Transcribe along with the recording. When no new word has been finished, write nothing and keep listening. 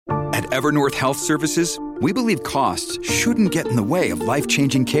Evernorth Health Services, we believe costs shouldn't get in the way of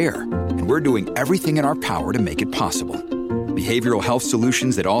life-changing care, and we're doing everything in our power to make it possible. Behavioral health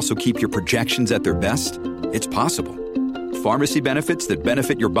solutions that also keep your projections at their best? It's possible. Pharmacy benefits that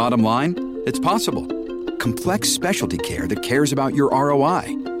benefit your bottom line? It's possible. Complex specialty care that cares about your ROI?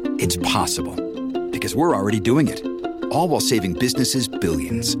 It's possible. Because we're already doing it. All while saving businesses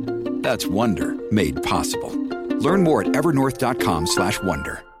billions. That's Wonder made possible. Learn more at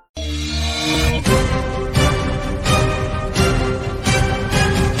evernorth.com/wonder.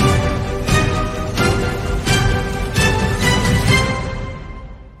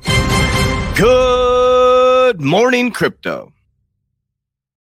 Good morning, crypto.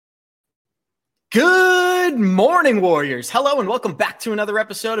 Good morning, Warriors. Hello, and welcome back to another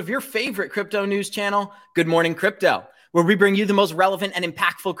episode of your favorite crypto news channel, Good Morning Crypto, where we bring you the most relevant and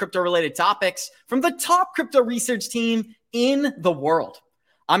impactful crypto-related topics from the top crypto research team in the world.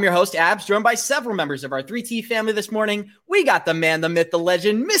 I'm your host, Abs, joined by several members of our 3T family this morning. We got the man, the myth, the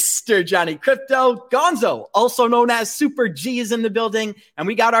legend, Mr. Johnny Crypto. Gonzo, also known as Super G, is in the building. And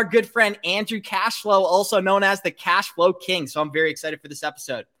we got our good friend, Andrew Cashflow, also known as the Cashflow King. So I'm very excited for this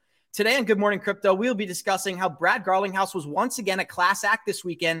episode. Today on Good Morning Crypto, we'll be discussing how Brad Garlinghouse was once again a class act this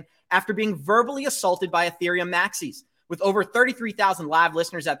weekend after being verbally assaulted by Ethereum maxis. With over 33,000 live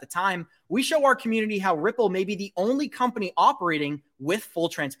listeners at the time, we show our community how Ripple may be the only company operating with full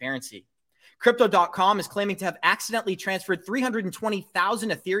transparency. Crypto.com is claiming to have accidentally transferred 320,000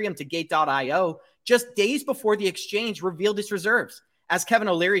 Ethereum to Gate.io just days before the exchange revealed its reserves, as Kevin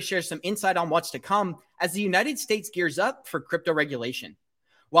O'Leary shares some insight on what's to come as the United States gears up for crypto regulation.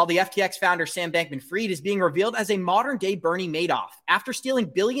 While the FTX founder Sam Bankman-Fried is being revealed as a modern-day Bernie Madoff, after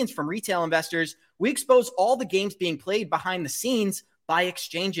stealing billions from retail investors, we expose all the games being played behind the scenes by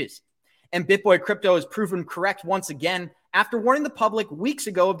exchanges. And BitBoy Crypto is proven correct once again after warning the public weeks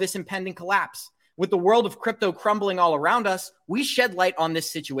ago of this impending collapse. With the world of crypto crumbling all around us, we shed light on this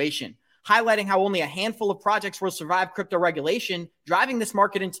situation, highlighting how only a handful of projects will survive crypto regulation, driving this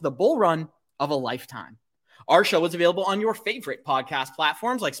market into the bull run of a lifetime. Our show is available on your favorite podcast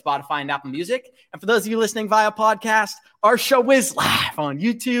platforms like Spotify and Apple Music. And for those of you listening via podcast, our show is live on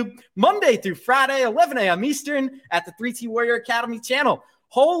YouTube Monday through Friday, 11 a.m. Eastern at the 3T Warrior Academy channel.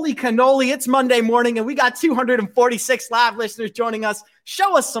 Holy cannoli, it's Monday morning and we got 246 live listeners joining us.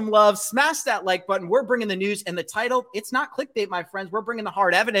 Show us some love. Smash that like button. We're bringing the news and the title. It's not clickbait, my friends. We're bringing the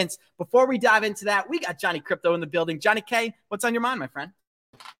hard evidence. Before we dive into that, we got Johnny Crypto in the building. Johnny K, what's on your mind, my friend?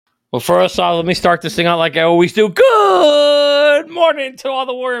 Well, first off, let me start this thing out like I always do. Good morning to all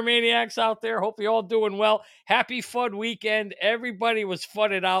the Warrior Maniacs out there. Hope you're all doing well. Happy fun weekend. Everybody was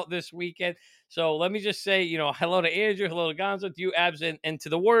funned out this weekend. So let me just say, hello to Andrew, hello to Gonzo, to you, Abs, and to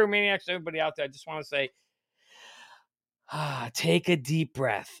the Warrior Maniacs, everybody out there. I just want to say, take a deep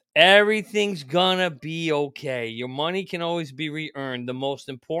breath. Everything's gonna be okay. Your money can always be re-earned. The most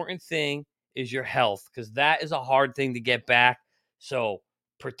important thing is your health, because that is a hard thing to get back. So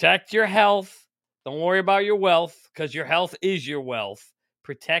protect your health. Don't worry about your wealth, because your health is your wealth.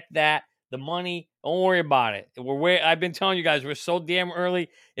 Protect that. The money, don't worry about it. I've been telling you guys, we're so damn early.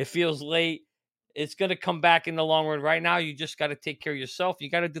 It feels late. It's going to come back in the long run. Right now, you just got to take care of yourself. You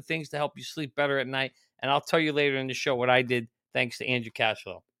got to do things to help you sleep better at night. And I'll tell you later in the show what I did thanks to Andrew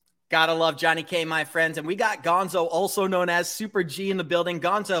Cashflow. Gotta love Johnny K, my friends. And we got Gonzo, also known as Super G, in the building.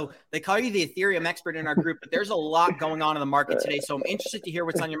 Gonzo, they call you the Ethereum expert in our group, but there's a lot going on in the market today. So I'm interested to hear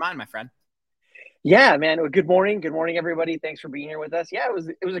what's on your mind, my friend. Yeah, man. Well, good morning. Good morning, everybody. Thanks for being here with us. Yeah,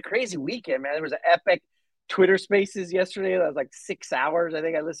 it was a crazy weekend, man. There was an epic Twitter Spaces yesterday. That was like 6 hours. I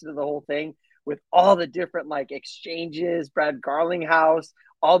think I listened to the whole thing with all the different exchanges, Brad Garlinghouse,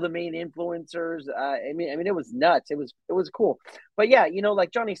 all the main influencers. I mean, it was nuts. It was cool. But yeah,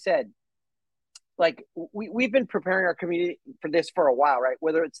 like Johnny said, we've been preparing our community for this for a while, right?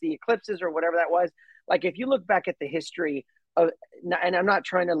 Whether it's the eclipses or whatever that was. Like, if you look back at the history of, and I'm not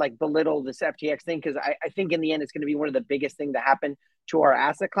trying to belittle this FTX thing, because I think in the end it's going to be one of the biggest things to happen to our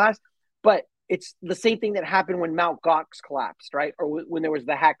asset class. But it's the same thing that happened when Mt. Gox collapsed, right? Or when there was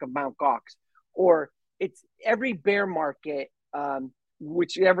the hack of Mt. Gox. Or it's every bear market,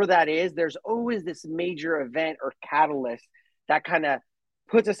 whichever that is, there's always this major event or catalyst that kind of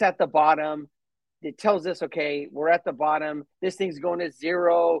puts us at the bottom. It tells us, okay, we're at the bottom. This thing's going to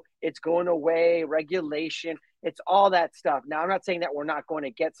zero. It's going away. Regulation. It's all that stuff. Now, I'm not saying that we're not going to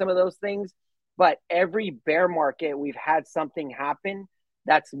get some of those things, but every bear market, we've had something happen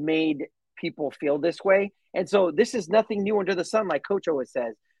that's made people feel this way. And so this is nothing new under the sun, like Coach always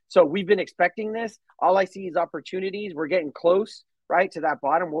says. So we've been expecting this. All I see is opportunities. We're getting close, right, to that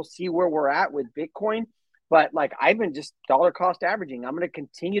bottom. We'll see where we're at with Bitcoin. But like I've been just dollar cost averaging. I'm going to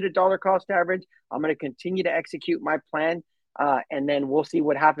continue to dollar cost average. I'm going to continue to execute my plan, and then we'll see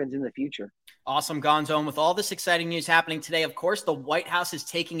what happens in the future. Awesome, Gonzo. And with all this exciting news happening today, of course, the White House is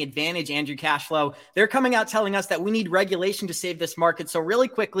taking advantage, Andrew Cashflow. They're coming out telling us that we need regulation to save this market. So really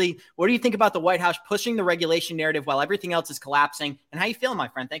quickly, what do you think about the White House pushing the regulation narrative while everything else is collapsing? And how you feeling, my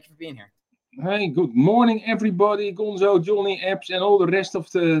friend? Thank you for being here. Hey, good morning, everybody. Gonzo, Johnny, Epps, and all the rest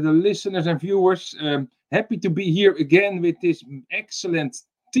of the listeners and viewers. Happy to be here again with this excellent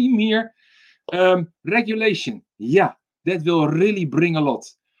team here. Regulation. Yeah, that will really bring a lot.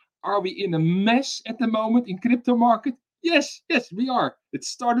 Are we in a mess at the moment in crypto market? Yes, we are. It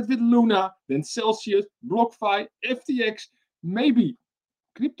started with Luna, then Celsius, BlockFi, FTX, maybe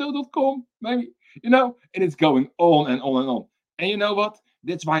Crypto.com, maybe, and it's going on and on and on. And you know what?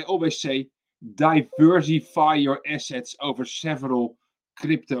 That's why I always say diversify your assets over several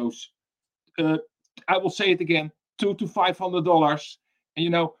cryptos. I will say it again, $200 to $500,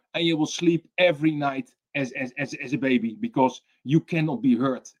 and you will sleep every night as a baby, because you cannot be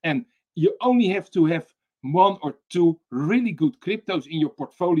hurt. And you only have to have one or two really good cryptos in your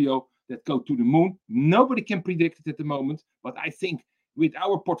portfolio that go to the moon. Nobody can predict it at the moment, but I think with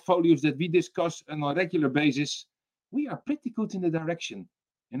our portfolios that we discuss on a regular basis, we are pretty good in the direction,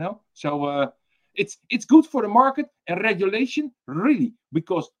 So it's good for the market and regulation, really,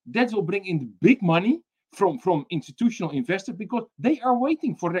 because that will bring in the big money from institutional investors, because they are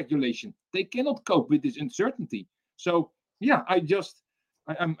waiting for regulation. They cannot cope with this uncertainty. So yeah,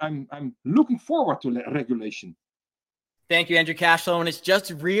 I'm looking forward to regulation. Thank you, Andrew Cashflow. And it's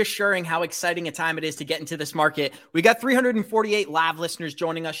just reassuring how exciting a time it is to get into this market. We got 348 live listeners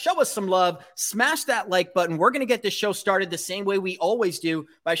joining us. Show us some love. Smash that like button. We're going to get this show started the same way we always do,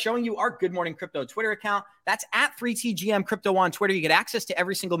 by showing you our Good Morning Crypto Twitter account. That's at 3TGM Crypto on Twitter. You get access to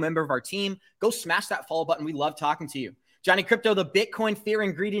every single member of our team. Go smash that follow button. We love talking to you. Johnny Crypto, the Bitcoin fear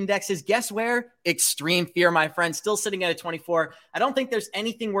and greed index is, guess where? Extreme fear, my friend. Still sitting at a 24. I don't think there's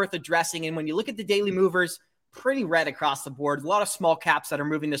anything worth addressing. And when you look at the daily movers, pretty red across the board. A lot of small caps that are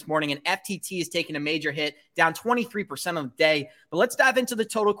moving this morning, and FTT is taking a major hit, down 23% on the day. But let's dive into the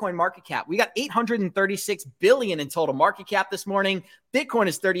total coin market cap. We got 836 billion in total market cap this morning. Bitcoin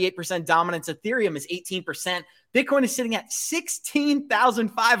is 38% dominance. Ethereum is 18%. Bitcoin is sitting at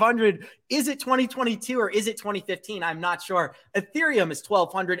 16,500. Is it 2022 or is it 2015? I'm not sure. Ethereum is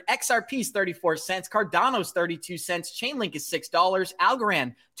 1,200. XRP is 34 cents. Cardano is 32 cents. Chainlink is $6.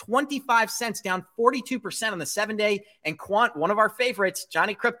 Algorand, 25 cents, down 42% on the 7-day. And Quant, one of our favorites,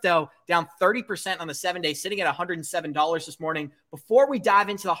 Johnny Crypto, down 30% on the 7-day, sitting at $107 this morning. Before we dive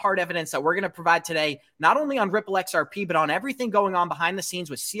into the hard evidence that we're going to provide today, not only on Ripple XRP, but on everything going on behind the scenes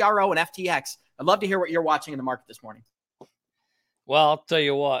with CRO and FTX, I'd love to hear what you're watching in the market this morning. Well, I'll tell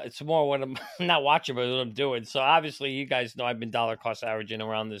you what, it's more what I'm not watching, but what I'm doing. So obviously, you guys know I've been dollar cost averaging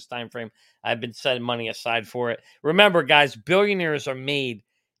around this time frame. I've been setting money aside for it. Remember, guys, billionaires are made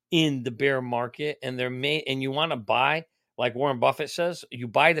in the bear market, and they're made, and you want to buy, like Warren Buffett says, you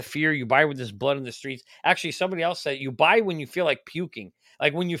buy the fear, you buy with this blood in the streets. Actually, somebody else said you buy when you feel like puking,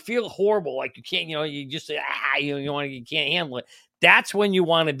 like when you feel horrible, like you can't, you just say, you can't handle it. That's when you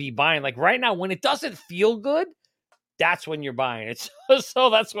want to be buying. Like right now, when it doesn't feel good, that's when you're buying it. So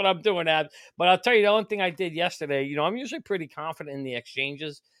that's what I'm doing, Ab. But I'll tell you, the only thing I did yesterday, I'm usually pretty confident in the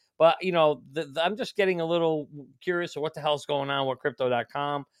exchanges, but, I'm just getting a little curious of what the hell's going on with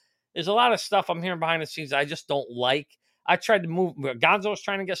crypto.com. There's a lot of stuff I'm hearing behind the scenes I just don't like. I tried to move. Gonzo was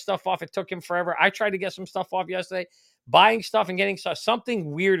trying to get stuff off. It took him forever. I tried to get some stuff off yesterday, buying stuff and getting stuff. Something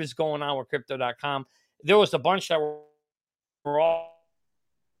weird is going on with crypto.com. There was a bunch that were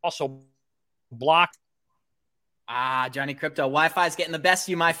also blocked. Johnny Crypto, Wi-Fi is getting the best of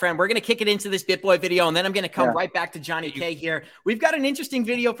you, my friend. We're going to kick it into this BitBoy video, and then I'm going to come right back to Johnny K here. We've got an interesting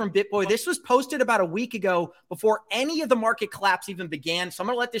video from BitBoy. This was posted about a week ago before any of the market collapse even began. So I'm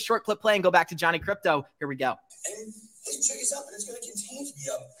going to let this short clip play and go back to Johnny Crypto. Here we go. And check us up, and it's going to continue to be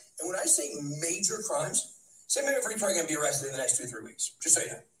up. And when I say major crimes, Sam Bankman-Fried's probably going to be arrested in the next 2 or 3 weeks. Just so you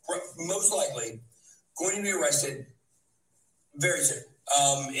know. Most likely going to be arrested very soon.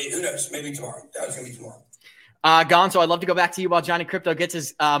 Who knows? Maybe tomorrow. That's going to be tomorrow. Gonzo, I'd love to go back to you while Johnny Crypto gets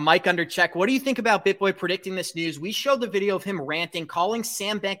his mic under check. What do you think about BitBoy predicting this news? We showed the video of him ranting, calling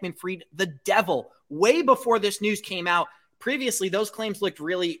Sam Bankman-Fried the devil way before this news came out. Previously, those claims looked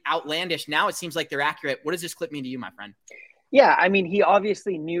really outlandish. Now it seems like they're accurate. What does this clip mean to you, my friend? Yeah, I mean, he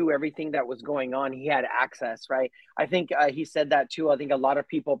obviously knew everything that was going on. He had access, right? I think he said that too. I think a lot of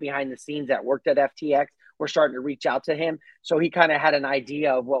people behind the scenes that worked at FTX were starting to reach out to him. So he kind of had an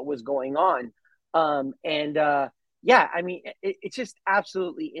idea of what was going on. Yeah, I mean, it's just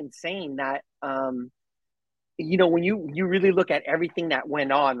absolutely insane that when you really look at everything that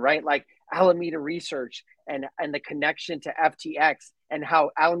went on, right? Like Alameda Research and the connection to FTX, and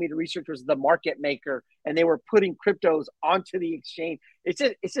how Alameda Research was the market maker and they were putting cryptos onto the exchange.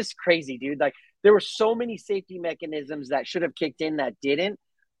 It's just crazy, dude. Like there were so many safety mechanisms that should have kicked in that didn't.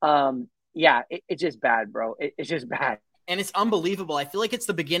 It's just bad, bro. It's just bad. And it's unbelievable. I feel like it's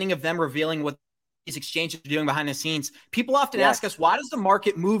the beginning of them revealing what these exchanges are doing behind the scenes. People often ask us, why does the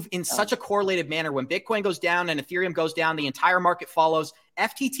market move in such a correlated manner? When Bitcoin goes down and Ethereum goes down, the entire market follows.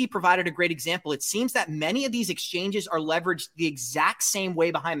 FTT provided a great example. It seems that many of these exchanges are leveraged the exact same way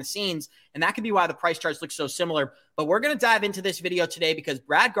behind the scenes, and that could be why the price charts look so similar. But we're going to dive into this video today because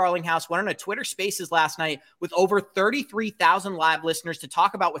Brad Garlinghouse went on a Twitter Spaces last night with over 33,000 live listeners to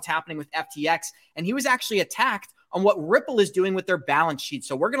talk about what's happening with FTX, and he was actually attacked on what Ripple is doing with their balance sheet.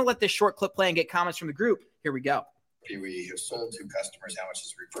 So we're going to let this short clip play and get comments from the group. Here we go. We have sold to customers, how much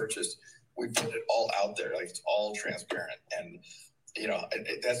is repurchased. We put it all out there. Like it's all transparent. And,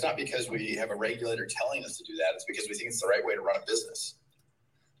 that's not because we have a regulator telling us to do that. It's because we think it's the right way to run a business.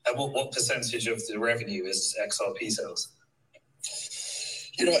 What percentage of the revenue is XRP sales?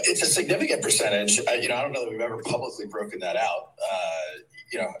 It's a significant percentage. I don't know that we've ever publicly broken that out.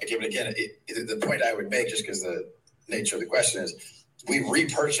 Again, the point I would make, just because the nature of the question is, we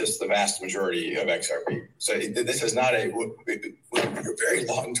repurchased the vast majority of XRP. So this is not we're very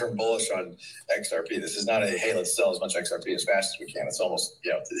long-term bullish on XRP. This is not hey, let's sell as much XRP as fast as we can. It's almost,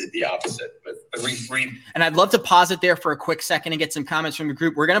 the opposite. But and I'd love to pause it there for a quick second and get some comments from the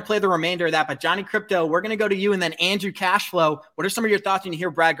group. We're going to play the remainder of that. But Johnny Crypto, we're going to go to you and then Andrew Cashflow. What are some of your thoughts when you hear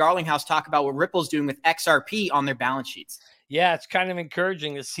Brad Garlinghouse talk about what Ripple's doing with XRP on their balance sheets? Yeah, it's kind of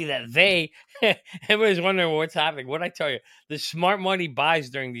encouraging to see that everybody's wondering what's happening. What I tell you, the smart money buys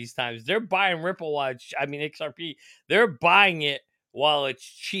during these times. They're buying Ripple XRP. They're buying it while it's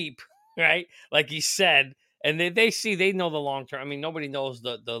cheap, right? Like he said. And they know the long-term. I mean, nobody knows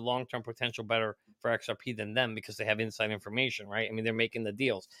the long-term potential better for XRP than them because they have inside information, right? I mean, they're making the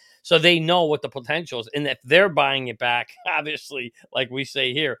deals. So they know what the potential is. And if they're buying it back, obviously, like we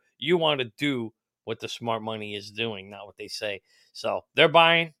say here, you want to do what the smart money is doing, not what they say. So they're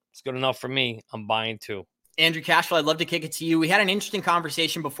buying. It's good enough for me. I'm buying too. Andrew Cashflow, I'd love to kick it to you. We had an interesting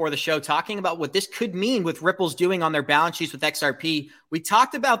conversation before the show talking about what this could mean with Ripple's doing on their balance sheets with XRP. We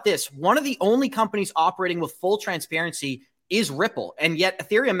talked about this. One of the only companies operating with full transparency is Ripple. And yet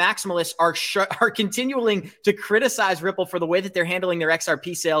Ethereum maximalists are continuing to criticize Ripple for the way that they're handling their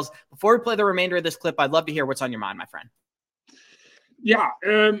XRP sales. Before we play the remainder of this clip, I'd love to hear what's on your mind, my friend. Yeah,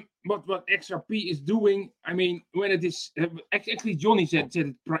 what XRP is doing, I mean, when it is, actually Johnny said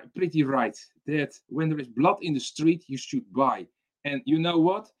it pretty right, that when there is blood in the street, you should buy. And you know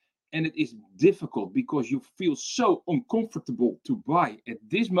what? And it is difficult because you feel so uncomfortable to buy at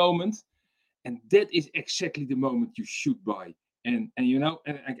this moment. And that is exactly the moment you should buy. And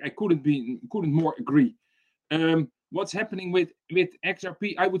I couldn't more agree. What's happening with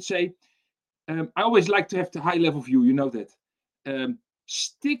XRP, I would say, I always like to have the high level view, you know that.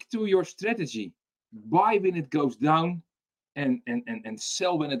 Stick to your strategy. Buy when it goes down and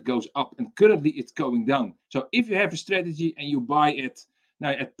sell when it goes up. And currently it's going down. So if you have a strategy and you buy it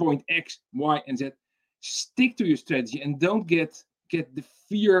now at point X, Y, and Z, stick to your strategy and don't get the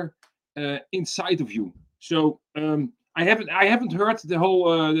fear inside of you. So I haven't heard the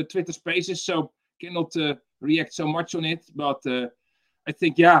whole the Twitter Spaces, so cannot react so much on it. But I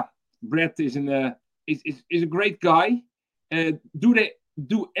think Brett is a great guy. Do they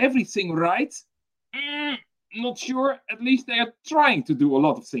do everything right? Not sure. At least they are trying to do a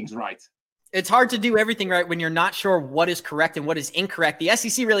lot of things right. It's hard to do everything right when you're not sure what is correct and what is incorrect. The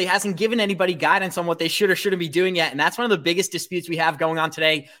SEC really hasn't given anybody guidance on what they should or shouldn't be doing yet, and that's one of the biggest disputes we have going on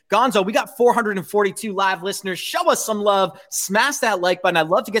today. Gonzo, we got 442 live listeners. Show us some love. Smash that like button. I'd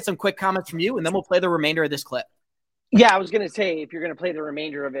love to get some quick comments from you, and then we'll play the remainder of this clip. Yeah, I was going to say, if you're going to play the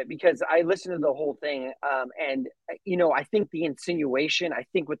remainder of it, because I listened to the whole thing, and, I think the insinuation, I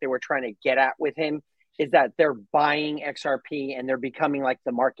think what they were trying to get at with him is that they're buying XRP and they're becoming like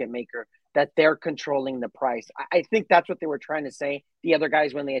the market maker, that they're controlling the price. I think that's what they were trying to say, the other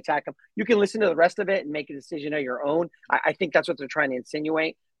guys, when they attack them. You can listen to the rest of it and make a decision of your own. I think that's what they're trying to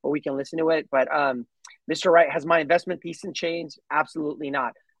insinuate, but we can listen to it. But Mr. Wright, has my investment thesis changed? Absolutely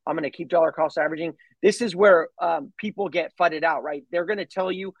not. I'm going to keep dollar cost averaging. This is where people get fudded out, right? They're going to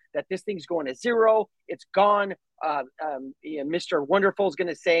tell you that this thing's going to zero. It's gone. Mr. Wonderful is going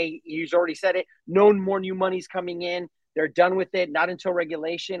to say, he's already said it, no more new money's coming in. They're done with it, not until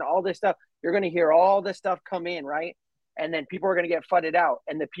regulation, all this stuff. You're going to hear all this stuff come in, right? And then people are going to get fudded out.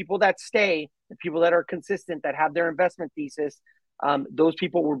 And the people that stay, the people that are consistent, that have their investment thesis, those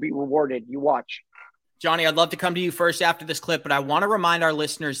people will be rewarded. You watch. Johnny, I'd love to come to you first after this clip, but I want to remind our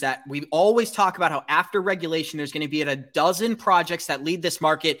listeners that we always talk about how after regulation, there's going to be a dozen projects that lead this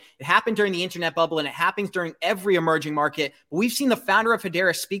market. It happened during the internet bubble, and it happens during every emerging market. But we've seen the founder of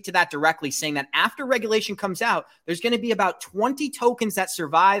Hedera speak to that directly, saying that after regulation comes out, there's going to be about 20 tokens that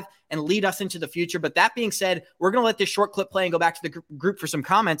survive and lead us into the future. But that being said, we're going to let this short clip play and go back to the group for some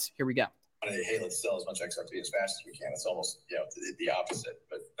comments. Here we go. Hey, let's sell as much XRP as fast as we can. It's almost, the opposite.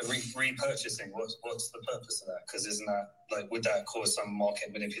 But repurchasing, what's the purpose of that? Because isn't that, would that cause some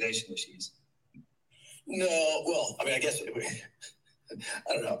market manipulation issues? No, well, I mean, I guess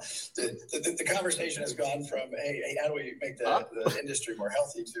I don't know. The conversation has gone from, hey, how do we make the industry more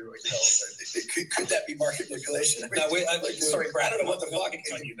healthy to, could that be market manipulation? Sorry, Brad, I don't know what the fuck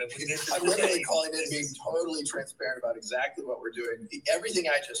I'm literally calling it being totally transparent about exactly what we're doing. Everything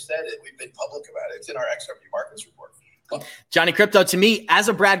I just said, we've been public about it. It's in our XRP markets report. Johnny Crypto, to me, as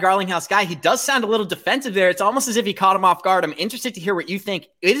a Brad Garlinghouse guy, he does sound a little defensive there. It's almost as if he caught him off guard. I'm interested to hear what you think.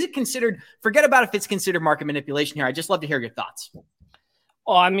 Is it considered, forget about if it's considered market manipulation here. I'd just love to hear your thoughts.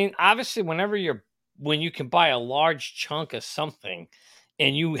 Well, I mean, obviously, when you can buy a large chunk of something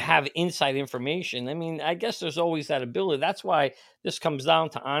and you have inside information, I mean, I guess there's always that ability. That's why this comes down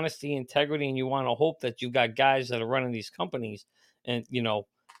to honesty, integrity, and you want to hope that you've got guys that are running these companies and,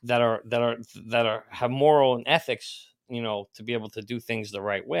 that have moral and ethics, to be able to do things the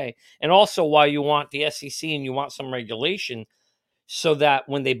right way. And also why you want the SEC and you want some regulation so that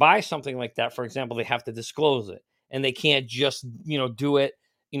when they buy something like that, for example, they have to disclose it. And they can't just, do it,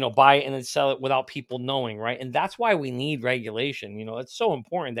 buy it and then sell it without people knowing, right? And that's why we need regulation. It's so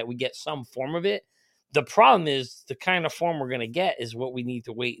important that we get some form of it. The problem is the kind of form we're going to get is what we need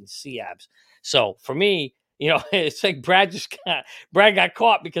to wait and see, Abs. So for me, it's like Brad got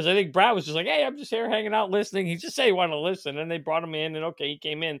caught because I think Brad was just like, hey, I'm just here hanging out listening. He just said he wanted to listen. And they brought him in and okay, he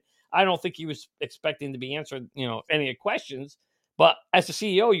came in. I don't think he was expecting to be answered, any questions. But as a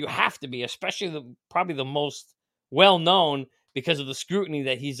CEO, you have to be, especially probably the most well-known because of the scrutiny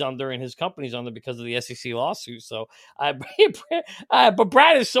that he's under and his company's under because of the SEC lawsuit. So, but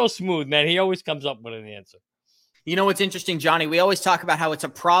Brad is so smooth, man. He always comes up with an answer. You know what's interesting, Johnny? We always talk about how it's a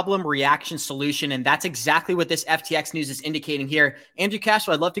problem, reaction, solution, and that's exactly what this FTX news is indicating here. Andrew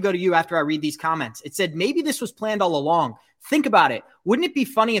Cashflow, I'd love to go to you after I read these comments. It said, maybe this was planned all along. Think about it. Wouldn't it be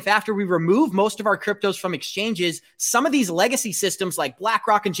funny if after we remove most of our cryptos from exchanges, some of these legacy systems like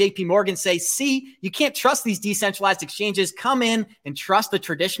BlackRock and JP Morgan say, see, you can't trust these decentralized exchanges. Come in and trust the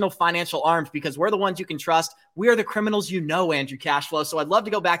traditional financial arms because we're the ones you can trust. We are the criminals, Andrew Cashflow. So I'd love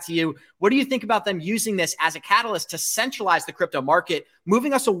to go back to you. What do you think about them using this as a catalyst to centralize the crypto market,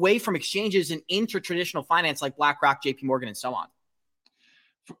 moving us away from exchanges and into traditional finance like BlackRock, JP Morgan, and so on?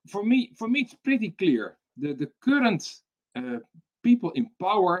 For me, it's pretty clear. The current people in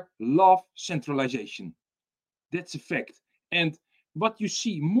power love centralization. That's a fact. And what you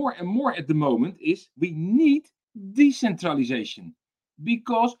see more and more at the moment is we need decentralization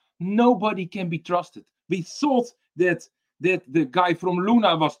because nobody can be trusted. We thought that the guy from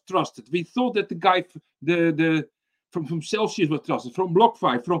Luna was trusted. We thought that the guy from Celsius was trusted, from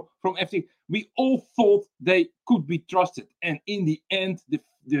BlockFi, from FTX. We all thought they could be trusted. And in the end,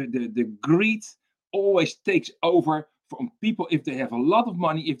 the greed always takes over from people. If they have a lot of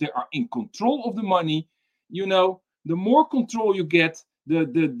money, if they are in control of the money, the more control you get,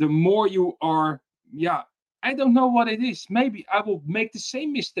 the more you are, I don't know what it is. Maybe I will make the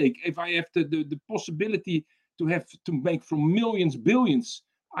same mistake if I have the possibility to make from millions, billions.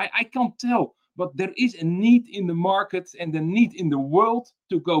 I can't tell, but there is a need in the market and a need in the world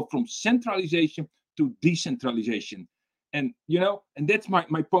to go from centralization to decentralization. And, and that's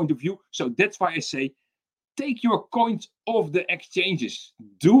my point of view. So that's why I say, take your coins off the exchanges.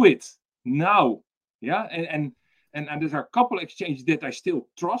 Do it now. Yeah. And there's a couple of exchanges that I still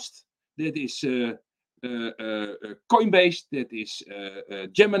trust. That is Coinbase, that is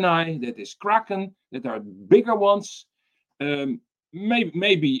Gemini, that is Kraken, that are bigger ones.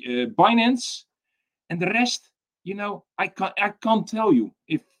 Maybe Binance. And the rest, I can't tell you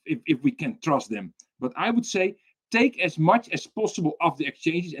if we can trust them. But I would say take as much as possible off the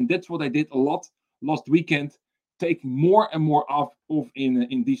exchanges. And that's what I did a lot last weekend, take more and more off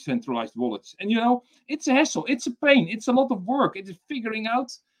in decentralized wallets. And it's a hassle, it's a pain, it's a lot of work, it is figuring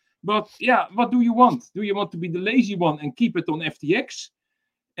out. But what do you want? Do you want to be the lazy one and keep it on FTX?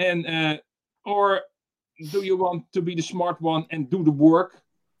 And or do you want to be the smart one and do the work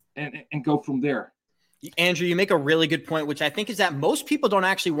and go from there? Andrew, you make a really good point, which I think is that most people don't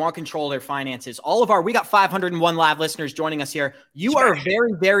actually want control of their finances. We got 501 live listeners joining us here. You are a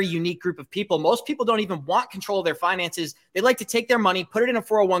very, very unique group of people. Most people don't even want control of their finances. They like to take their money, put it in a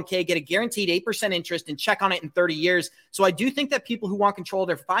 401k, get a guaranteed 8% interest and check on it in 30 years. So I do think that people who want control of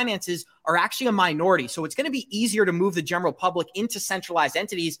their finances are actually a minority. So it's going to be easier to move the general public into centralized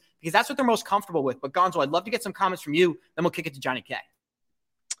entities because that's what they're most comfortable with. But Gonzo, I'd love to get some comments from you. Then we'll kick it to Johnny K.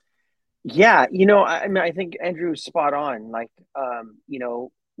 Yeah, I mean, I think Andrew's spot on. Like,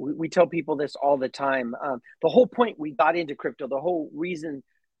 we tell people this all the time. The whole point we got into crypto, the whole reason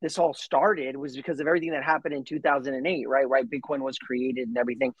this all started was because of everything that happened in 2008, right? Right, Bitcoin was created and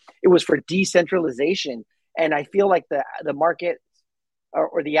everything. It was for decentralization, and I feel like the market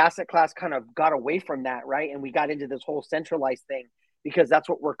or the asset class kind of got away from that, right? And we got into this whole centralized thing because that's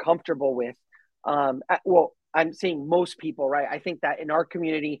what we're comfortable with. Well, I'm saying most people, right? I think that in our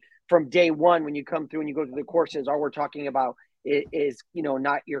community, from day one, when you come through and you go through the courses, all we're talking about is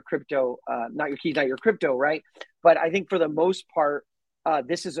not your crypto, not your keys, not your crypto, right? But I think for the most part,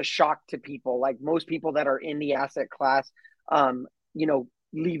 this is a shock to people. Like most people that are in the asset class,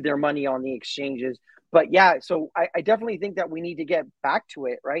 leave their money on the exchanges. But yeah, so I definitely think that we need to get back to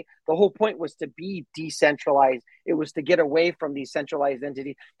it, right? The whole point was to be decentralized. It was to get away from these centralized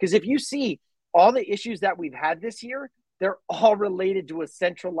entities. Because if you see all the issues that we've had this year, they're all related to a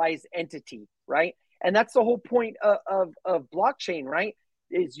centralized entity, right? And that's the whole point of blockchain, right?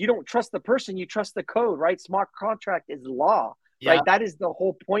 Is you don't trust the person, you trust the code, right? Smart contract is law, right? That is the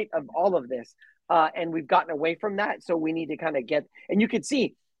whole point of all of this. And we've gotten away from that. So we need to kind of and you can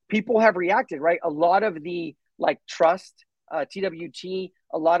see people have reacted, right? A lot of the trust, TWT,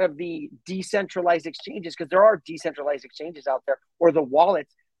 a lot of the decentralized exchanges, because there are decentralized exchanges out there, or the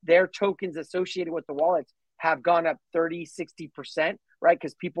wallets, their tokens associated with the wallets have gone up 30, 60%, right?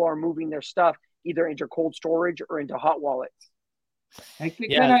 Because people are moving their stuff either into cold storage or into hot wallets. Hey,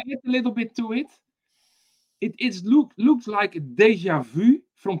 can I add a little bit to it? It looks like a deja vu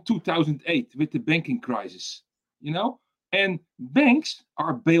from 2008 with the banking crisis, and banks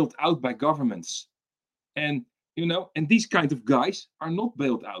are bailed out by governments. And, and these kind of guys are not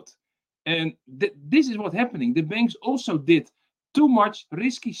bailed out. And this is what's happening. The banks also did too much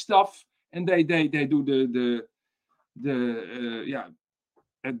risky stuff, and they do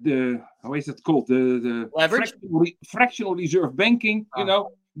how is that called? The leverage, fractional reserve banking.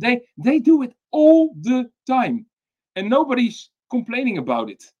 They do it all the time, and nobody's complaining about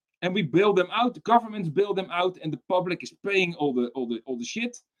it. And we bail them out. The governments bail them out, and the public is paying all the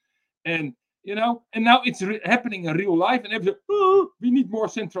shit. And and now it's happening in real life, and everybody, we need more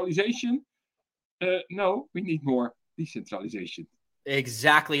centralization. No, we need more decentralization.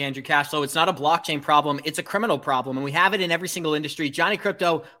 Exactly, Andrew Cashflow. It's not a blockchain problem. It's a criminal problem. And we have it in every single industry. Johnny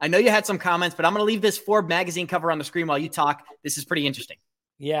Crypto, I know you had some comments, but I'm going to leave this Forbes magazine cover on the screen while you talk. This is pretty interesting.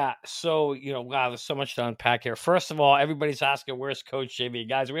 Yeah. So, wow, there's so much to unpack here. First of all, everybody's asking, where's Coach JB?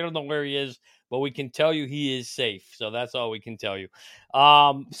 Guys, we don't know where he is, but we can tell you he is safe. So that's all we can tell you.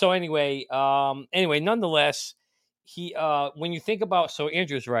 Anyway, nonetheless, when you think about, so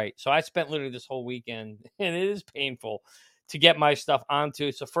Andrew's right. So I spent literally this whole weekend, and it is painful to get my stuff onto.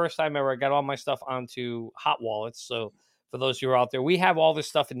 It's the first time ever I got all my stuff onto hot wallets. So for those who are out there, we have all this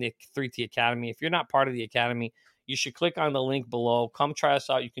stuff in the 3T Academy. If you're not part of the Academy, you should click on the link below. Come try us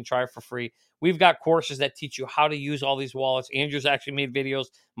out. You can try it for free. We've got courses that teach you how to use all these wallets. Andrew's actually made videos,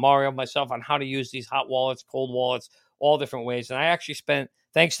 Mario, myself, on how to use these hot wallets, cold wallets, all different ways. And I actually spent,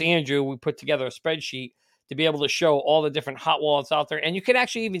 thanks to Andrew, we put together a spreadsheet to be able to show all the different hot wallets out there. And you can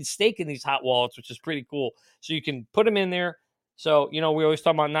actually even stake in these hot wallets, which is pretty cool. So you can put them in there. So, we always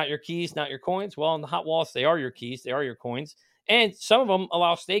talk about not your keys, not your coins. Well, in the hot wallets, they are your keys. They are your coins. And some of them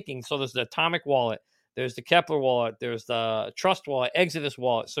allow staking. So there's the Atomic wallet. There's the Kepler wallet. There's the Trust wallet, Exodus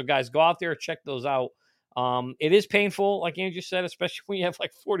wallet. So guys, go out there, check those out. It is painful, like Andrew said, especially when you have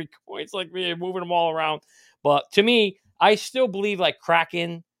like 40 coins like me, moving them all around. But to me, I still believe like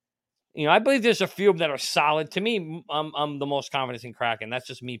Kraken. I believe there's a few of them that are solid. To me, I'm the most confident in Kraken. That's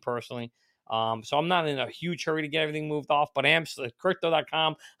just me personally. So I'm not in a huge hurry to get everything moved off, but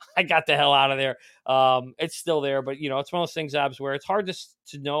crypto.com, I got the hell out of there. It's still there, but it's one of those things, Abs, where it's hard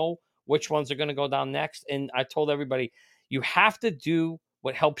to know which ones are going to go down next. And I told everybody, you have to do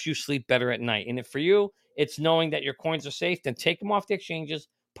what helps you sleep better at night. And if for you, it's knowing that your coins are safe, then take them off the exchanges,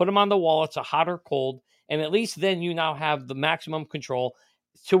 put them on the wallets, a hot or cold, and at least then you now have the maximum control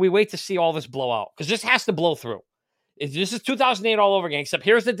till we wait to see all this blow out. Because this has to blow through. This is 2008 all over again, except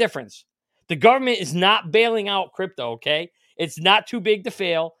here's the difference. The government is not bailing out crypto, okay? It's not too big to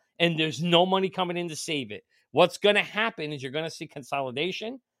fail, and there's no money coming in to save it. What's going to happen is you're going to see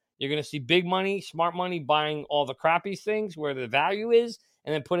consolidation. You're going to see big money, smart money buying all the crappy things where the value is,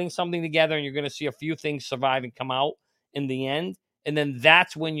 and then putting something together, and you're going to see a few things survive and come out in the end. And then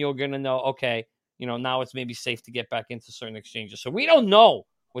that's when you're going to know, okay, now it's maybe safe to get back into certain exchanges. So we don't know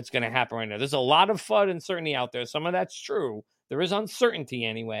what's going to happen right now. There's a lot of FUD and uncertainty out there. Some of that's true. There is uncertainty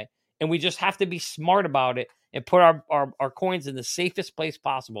anyway. And we just have to be smart about it and put our coins in the safest place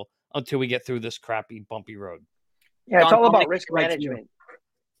possible until we get through this crappy, bumpy road. Yeah, it's all about risk management. Yep.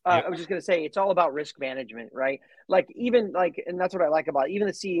 I was just going to say, it's all about risk management, right? And that's what I like about even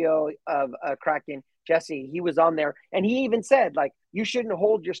the CEO of Kraken, Jesse. He was on there, and he even said, you shouldn't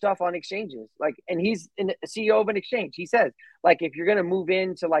hold your stuff on exchanges. And he's a CEO of an exchange. He says, if you're going to move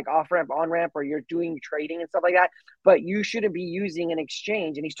into off ramp, on ramp, or you're doing trading and stuff like that, but you shouldn't be using an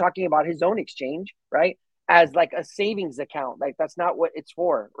exchange. And he's talking about his own exchange, right? As a savings account. That's not what it's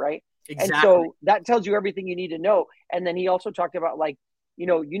for, right? Exactly. And so that tells you everything you need to know. And then he also talked about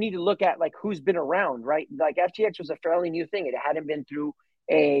you need to look at who's been around, right? FTX was a fairly new thing. It hadn't been through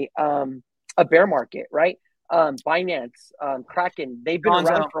a bear market, right? Binance, Kraken, they've been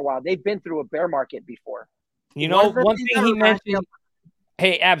around for a while. They've been through a bear market before. One thing he mentioned,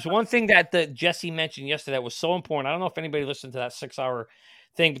 hey, Abs, one thing that Jesse mentioned yesterday that was so important. I don't know if anybody listened to that 6-hour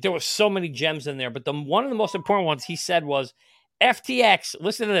thing, but there were so many gems in there. But one of the most important ones he said was FTX.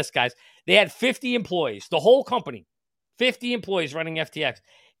 Listen to this, guys. They had 50 employees, the whole company. 50 employees running FTX.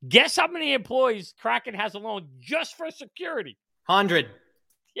 Guess how many employees Kraken has alone just for security? 100.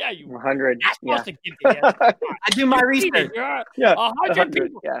 Yeah, 100. That's supposed to give you. I do my research. 100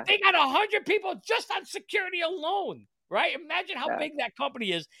 people. Yeah. They got 100 people just on security alone, right? Imagine how big that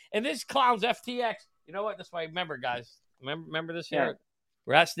company is. And this clown's FTX. You know what? That's why. Remember, guys. Remember this here.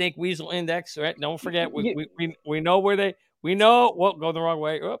 We're at Snake Weasel Index, right? Don't forget. We know where they. We know. Well, go the wrong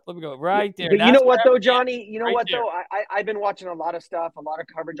way. Oh, let me go right there. But you know what, though, Johnny? You know what, though? I've been watching a lot of stuff, a lot of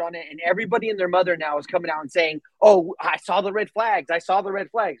coverage on it, and everybody and their mother now is coming out and saying, oh, I saw the red flags. I saw the red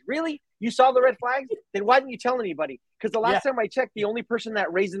flags. Really? You saw the red flags? Then why didn't you tell anybody? Because the last time I checked, the only person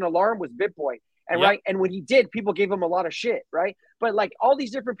that raised an alarm was BitBoy. And right, and when he did, people gave him a lot of shit, right? But all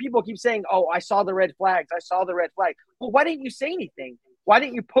these different people keep saying, oh, I saw the red flags. I saw the red flag. Well, why didn't you say anything? Why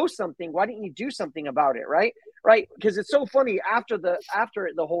didn't you post something? Why didn't you do something about it? Right. Because it's so funny after the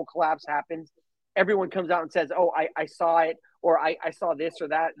whole collapse happens, everyone comes out and says, oh, I saw it, or I saw this or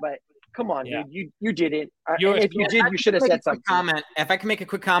that. But come on, dude, you did it. If you did, you should have said something. If I can make a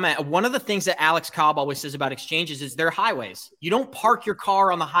quick comment, one of the things that Alex Cobb always says about exchanges is they're highways. You don't park your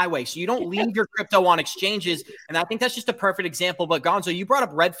car on the highway, so you don't leave your crypto on exchanges. And I think that's just a perfect example. But Gonzo, you brought up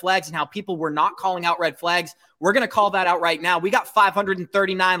red flags and how people were not calling out red flags. We're going to call that out right now. We got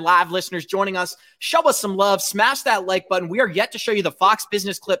 539 live listeners joining us. Show us some love. Smash that like button. We are yet to show you the Fox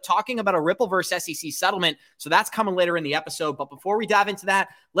Business clip talking about a Rippleverse SEC settlement. So that's coming later in the episode. But before we dive into that,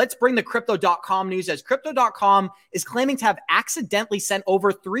 let's bring the Crypto.com news, as Crypto.com is claiming to have accidentally sent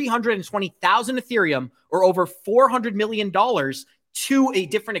over 320,000 Ethereum, or over $400 million, to a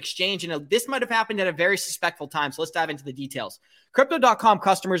different exchange. And this might have happened at a very suspectful time. So let's dive into the details. Crypto.com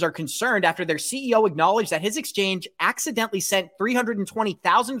customers are concerned after their CEO acknowledged that his exchange accidentally sent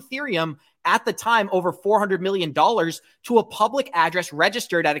 320,000 Ethereum, at the time over $400 million, to a public address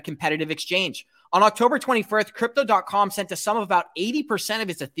registered at a competitive exchange. On October 21st, Crypto.com sent a sum of about 80% of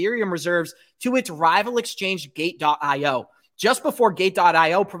its Ethereum reserves to its rival exchange, Gate.io, just before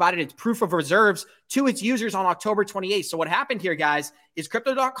Gate.io provided its proof of reserves to its users on October 28th. So what happened here, guys, is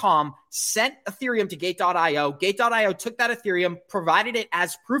Crypto.com sent Ethereum to Gate.io. Gate.io took that Ethereum, provided it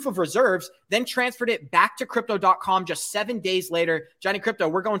as proof of reserves, then transferred it back to Crypto.com just 7 days later. Johnny Crypto,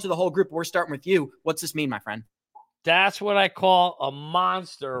 we're going to the whole group. We're starting with you. What's this mean, my friend? That's what I call a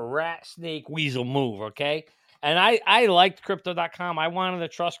monster rat snake weasel move, okay? And I liked Crypto.com. I wanted to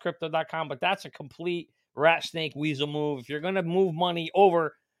trust Crypto.com, but that's a complete rat snake weasel move. If you're going to move money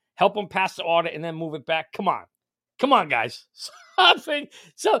over, help them pass the audit and then move it back. Come on, guys.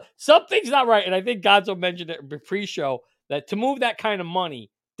 Something's not right. And I think Gonzo mentioned it pre-show that to move that kind of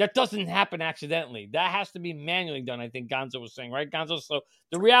money, that doesn't happen accidentally. That has to be manually done, I think Gonzo was saying, right, Gonzo? So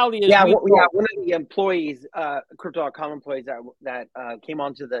the reality is... one of the employees, Crypto.com employees that came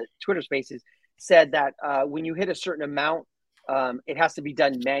onto the Twitter Spaces said that when you hit a certain amount, it has to be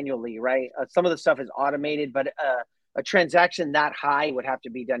done manually, right? Some of the stuff is automated, but a transaction that high would have to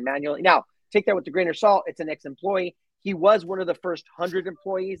be done manually. Now, take that with a grain of salt. It's an ex-employee. He was one of the first 100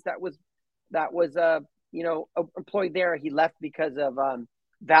 employees that was employed there. He left because of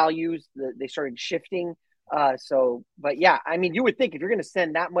values. They started shifting. But yeah, I mean, you would think if you're going to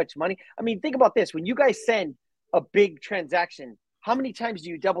send that much money, I mean, think about this. When you guys send a big transaction, how many times do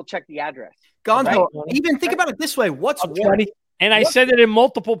you double check the address? Gonzo, even think about it this way. What's worse? And I said it in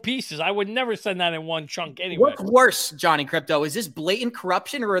multiple pieces. I would never send that in one chunk anyway. What's worse, Johnny Crypto? Is this blatant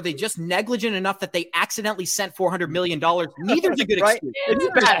corruption, or are they just negligent enough that they accidentally sent $400 million? Neither's a good Right? excuse.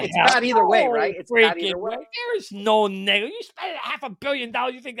 It's bad either way, right? It's bad either way. There's no negligence. You spent $500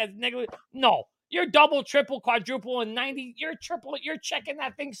 million. You think that's negligent? No. You're double, triple, quadruple, and 90. You're triple. You're checking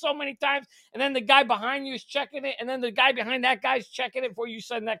that thing so many times, and then the guy behind you is checking it, and then the guy behind that guy's checking it before you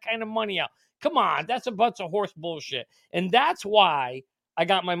send that kind of money out. Come on, that's a bunch of horse bullshit. And that's why I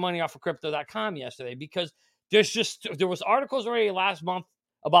got my money off of crypto.com yesterday, because there was articles already last month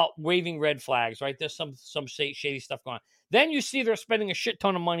about waving red flags, right? There's some shady stuff going on. Then you see they're spending a shit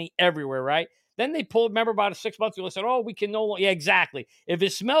ton of money everywhere, right? Then they pulled, remember about 6 months ago, they said, oh, we can no longer, yeah, exactly. If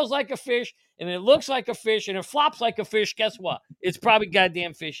it smells like a fish and it looks like a fish and it flops like a fish, guess what? It's probably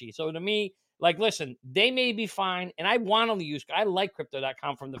goddamn fishy. So to me, like, listen, they may be fine, and I want to use, I like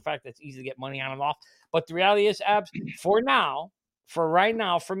crypto.com from the fact that it's easy to get money on and off. But the reality is, Abs, for right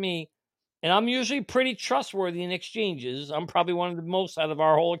now, for me, and I'm usually pretty trustworthy in exchanges. I'm probably one of the most out of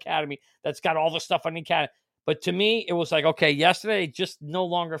our whole academy that's got all the stuff on the academy. But to me, it was like, okay, yesterday it just no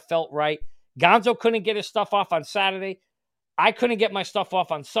longer felt right. Gonzo couldn't get his stuff off on Saturday. I couldn't get my stuff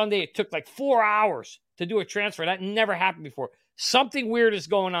off on Sunday. It took like 4 hours to do a transfer. That never happened before. Something weird is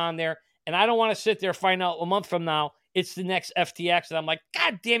going on there. And I don't want to sit there and find out a month from now it's the next FTX. And I'm like,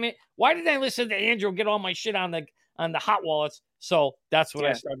 God damn it. Why didn't I listen to Andrew and get all my shit on the hot wallets? So that's what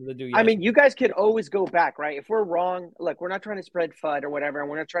I started to do. I mean, you guys could always go back, right? If we're wrong, look, we're not trying to spread FUD or whatever, and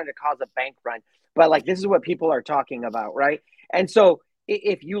we're not trying to cause a bank run. But like, this is what people are talking about, right? And so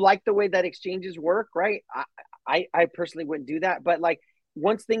if you like the way that exchanges work, right? I personally wouldn't do that. But like,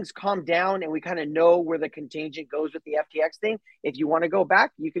 once things calm down and we kind of know where the contingent goes with the FTX thing, if you want to go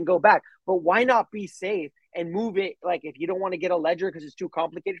back, you can go back. But why not be safe and move it? Like, if you don't want to get a ledger because it's too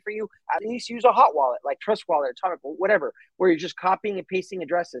complicated for you, at least use a hot wallet, like Trust Wallet, Atomic, whatever, where you're just copying and pasting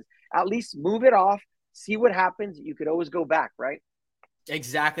addresses. At least move it off, see what happens. You could always go back, right?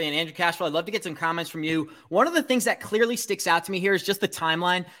 Exactly. And Andrew Cashflow, I'd love to get some comments from you. One of the things that clearly sticks out to me here is just the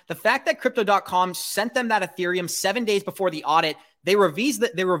timeline. The fact that crypto.com sent them that Ethereum 7 days before the audit. They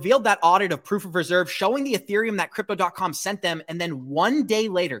revealed that audit of proof of reserve showing the Ethereum that crypto.com sent them. And then 1 day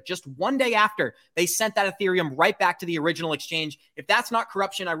later, just 1 day after, they sent that Ethereum right back to the original exchange. If that's not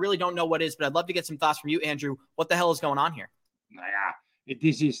corruption, I really don't know what is, but I'd love to get some thoughts from you, Andrew. What the hell is going on here?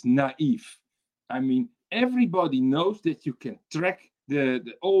 This is naive. I mean, everybody knows that you can track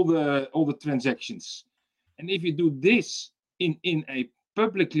all the transactions, and if you do this in a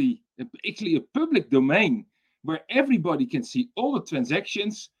public domain where everybody can see all the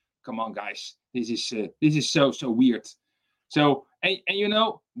transactions, come on, guys, this is so weird. So and you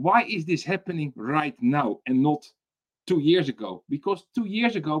know, why is this happening right now and not 2 years ago? Because 2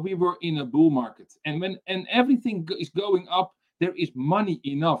 years ago we were in a bull market, and when everything is going up, there is money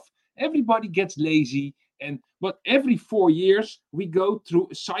enough. Everybody gets lazy. But every 4 years, we go through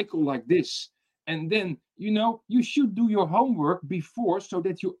a cycle like this. And then, you know, you should do your homework before so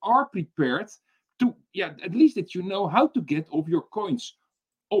that you are prepared to, at least that you know how to get all your coins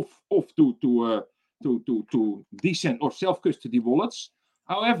off to decent or self-custody wallets.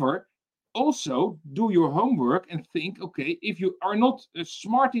 However, also do your homework and think, okay, if you are not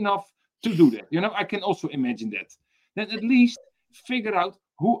smart enough to do that, you know, I can also imagine that. Then at least figure out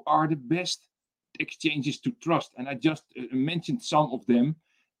who are the best exchanges to trust, and I just mentioned some of them,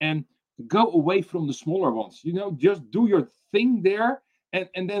 and go away from the smaller ones. You know, just do your thing there,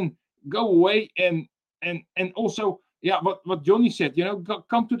 and then go away and also, what Johnny said, you know,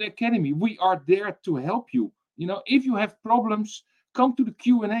 come to the academy. We are there to help you. You know, if you have problems, come to the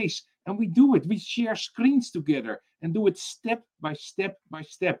Q&As, and we do it. We share screens together and do it step by step by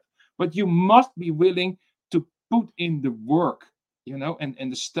step. But you must be willing to put in the work, you know,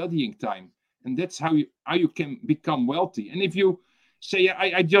 and the studying time. And that's how you can become wealthy. And if you say,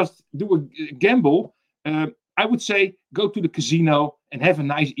 I just do a gamble, I would say go to the casino and have a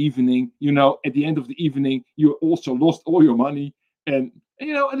nice evening. You know, at the end of the evening, you also lost all your money. And,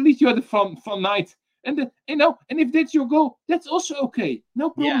 you know, at least you had a fun night. And, you know, and if that's your goal, that's also okay.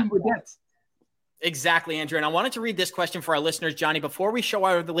 No problem with that. Exactly, Andrew. And I wanted to read this question for our listeners, Johnny. Before we show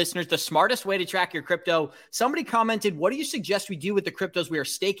our the listeners the smartest way to track your crypto, somebody commented, what do you suggest we do with the cryptos we are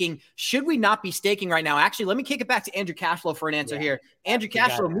staking? Should we not be staking right now? Actually, let me kick it back to Andrew Cashflow for an answer here. Andrew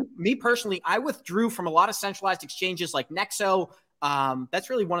Cashflow, me personally, I withdrew from a lot of centralized exchanges like Nexo.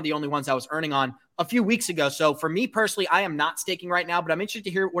 That's really one of the only ones I was earning on a few weeks ago. So for me personally, I am not staking right now, but I'm interested to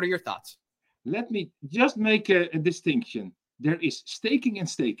hear, what are your thoughts? Let me just make a distinction. There is staking and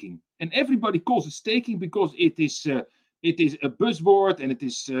staking, and everybody calls it staking because it is a buzzword, and it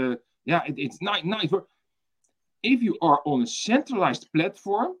is it's nice. If you are on a centralized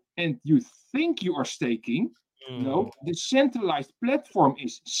platform and you think you are staking, no, the centralized platform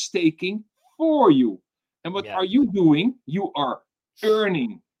is staking for you. And what are you doing? You are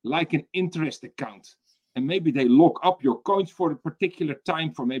earning like an interest account. And maybe they lock up your coins for a particular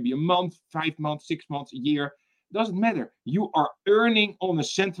time, for maybe a month, 5 months, 6 months, a year. Doesn't matter. You are earning on a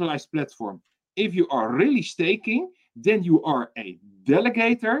centralized platform. If you are really staking, then you are a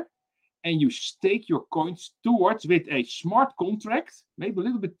delegator and you stake your coins towards with a smart contract, maybe a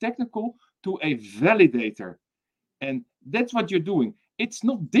little bit technical, to a validator. And that's what you're doing. It's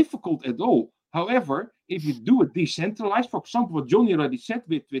not difficult at all. However, if you do it decentralized, for example, what Johnny already said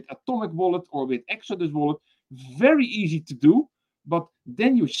with Atomic Wallet or with Exodus Wallet, very easy to do, but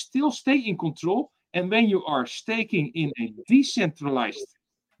then you still stay in control. And when you are staking in a decentralized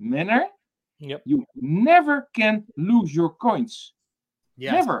manner, you never can lose your coins.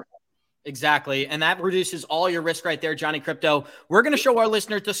 Never. Exactly. And that reduces all your risk right there, Johnny Crypto. We're going to show our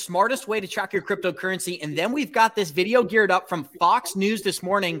listeners the smartest way to track your cryptocurrency. And then we've got this video geared up from Fox News this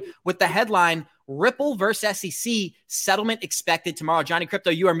morning with the headline, Ripple versus SEC, settlement expected tomorrow. Johnny Crypto,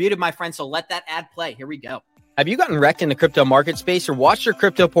 you are muted, my friend, so let that ad play. Here we go. Have you gotten wrecked in the crypto market space or watched your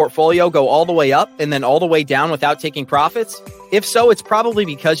crypto portfolio go all the way up and then all the way down without taking profits? If so, it's probably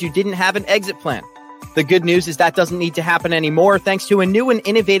because you didn't have an exit plan. The good news is that doesn't need to happen anymore thanks to a new and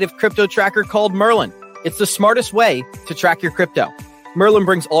innovative crypto tracker called Merlin. It's the smartest way to track your crypto. Merlin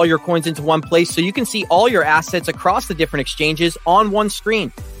brings all your coins into one place so you can see all your assets across the different exchanges on one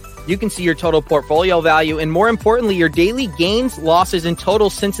screen. You can see your total portfolio value and, more importantly, your daily gains, losses, and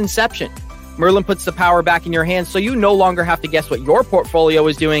totals since inception. Merlin puts the power back in your hands so you no longer have to guess what your portfolio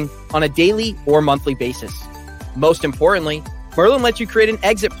is doing on a daily or monthly basis. Most importantly, Merlin lets you create an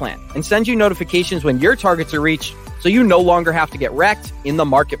exit plan and sends you notifications when your targets are reached so you no longer have to get wrecked in the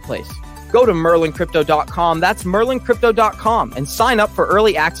marketplace. Go to merlincrypto.com, that's merlincrypto.com, and sign up for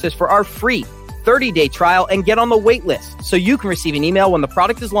early access for our free 30-day trial and get on the wait list so you can receive an email when the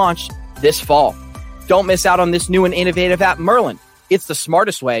product is launched this fall. Don't miss out on this new and innovative app, Merlin. It's the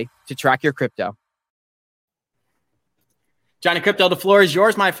smartest way to track your crypto. Johnny Crypto, the floor is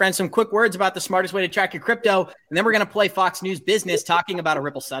yours, my friend. Some quick words about the smartest way to track your crypto, and then we're going to play Fox News Business talking about a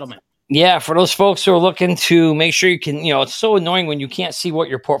Ripple settlement. Yeah, for those folks who are looking to make sure you can, it's so annoying when you can't see what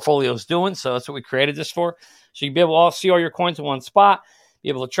your portfolio is doing. So that's what we created this for. So you'll be able to all see all your coins in one spot, be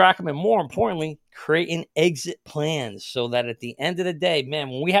able to track them, and more importantly, create an exit plan so that at the end of the day, man,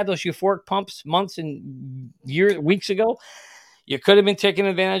 when we had those euphoric pumps months and weeks ago, you could have been taking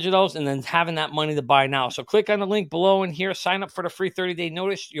advantage of those and then having that money to buy now. So click on the link below in here, sign up for the free 30-day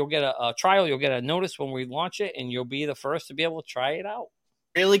notice. You'll get a trial. You'll get a notice when we launch it, and you'll be the first to be able to try it out.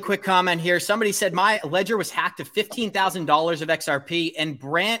 Really quick comment here. Somebody said my ledger was hacked of $15,000 of XRP and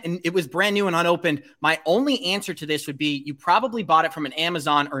it was brand new and unopened. My only answer to this would be you probably bought it from an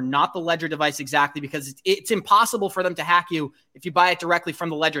Amazon or not the Ledger device exactly, because it's impossible for them to hack you if you buy it directly from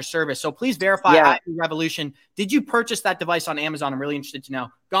the Ledger service. So please verify Revolution. Did you purchase that device on Amazon? I'm really interested to know.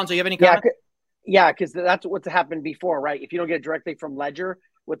 Gonzo, you have any comments? Yeah, because that's what's happened before, right? If you don't get it directly from Ledger,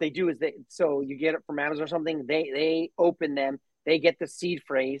 what they do is so you get it from Amazon or something, they open them. They get the seed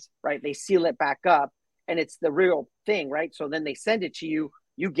phrase, right? They seal it back up, and it's the real thing, right? So then they send it to you.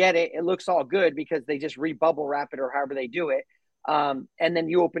 You get it. It looks all good because they just rebubble wrap it or however they do it. And then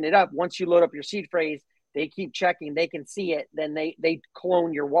you open it up. Once you load up your seed phrase, they keep checking. They can see it. Then they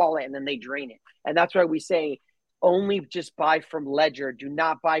clone your wallet, and then they drain it. And that's why we say only just buy from Ledger. Do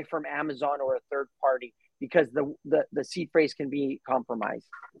not buy from Amazon or a third party because the seed phrase can be compromised,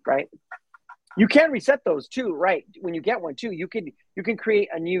 right? You can reset those too, right? When you get one too, you can create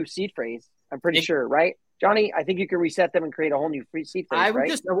a new seed phrase. I'm pretty sure, right? Johnny, I think you can reset them and create a whole new free seed phrase, I would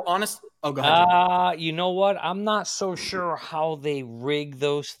just honest. Oh, go ahead. You know what? I'm not so sure how they rig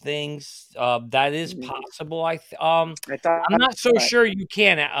those things. That is possible. I'm not so sure you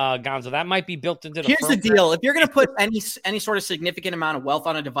can, Gonzo. That might be built into the. Here's the deal: if you're going to put any sort of significant amount of wealth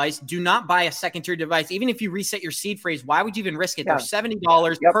on a device, do not buy a second-tier device. Even if you reset your seed phrase, why would you even risk it? They're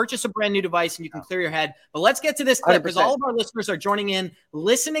 $70. Purchase a brand new device, and you can clear your head. But let's get to this clip because all of our listeners are joining in,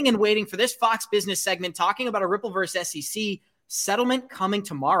 listening, and waiting for this Fox Business segment talking about a Ripple versus SEC settlement coming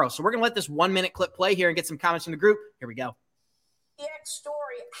tomorrow. So we're going to let this 1-minute clip play here and get some comments from the group. Here we go. FTX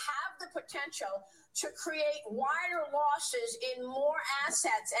story have the potential to create wider losses in more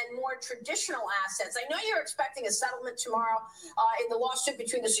assets and more traditional assets. I know you're expecting a settlement tomorrow in the lawsuit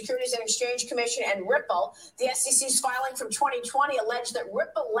between the Securities and Exchange Commission and Ripple. The SEC's filing from 2020 alleged that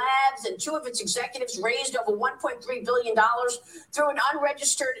Ripple Labs and two of its executives raised over $1.3 billion through an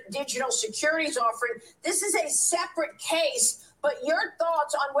unregistered digital securities offering. This is a separate case, but your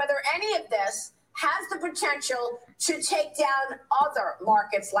thoughts on whether any of this has the potential to take down other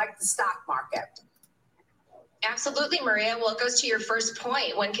markets like the stock market. Absolutely, Maria. Well, it goes to your first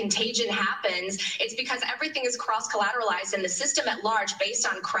point. When contagion happens, it's because everything is cross-collateralized and the system at large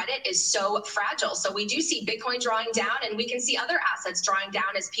based on credit is so fragile. So we do see Bitcoin drawing down, and we can see other assets drawing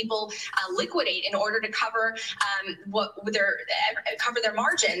down as people liquidate in order to cover cover their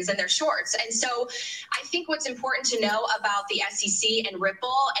margins and their shorts. And so I think what's important to know about the SEC and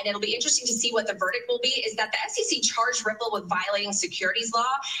Ripple, and it'll be interesting to see what the verdict will be, is that the SEC charged Ripple with violating securities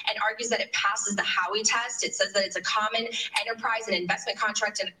law and argues that it passes the Howey test. It says that it's a common enterprise, an investment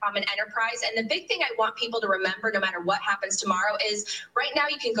contract, and a common enterprise. And the big thing I want people to remember, no matter what happens tomorrow, is right now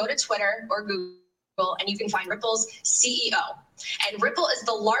you can go to Twitter or Google and you can find Ripple's CEO. And Ripple is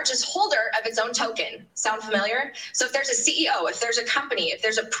the largest holder of its own token. Sound familiar? So if there's a CEO, if there's a company, if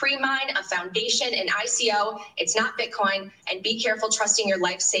there's a pre-mine, a foundation, an ICO, it's not Bitcoin. And be careful trusting your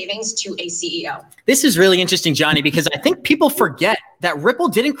life savings to a CEO. This is really interesting, Johnny, because I think people forget that Ripple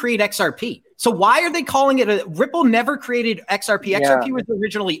didn't create XRP. So why are they calling it Ripple never created XRP. Yeah. XRP was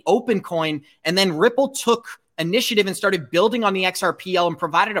originally OpenCoin, and then Ripple took initiative and started building on the XRPL and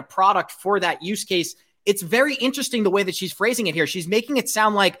provided a product for that use case. It's very interesting the way that she's phrasing it here. She's making it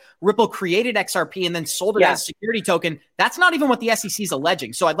sound like Ripple created XRP and then sold it as a security token. That's not even what the SEC is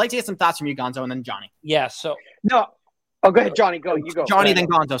alleging. So I'd like to get some thoughts from you, Gonzo, and then Johnny. Yeah. So No. Oh, go ahead, Johnny. Go. You go. Johnny, then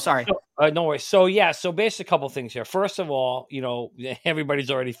Gonzo. Sorry. No worries. So basically a couple things here. First of all,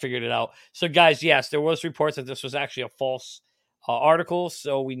 everybody's already figured it out. So guys, yes, there was reports that this was actually a false article.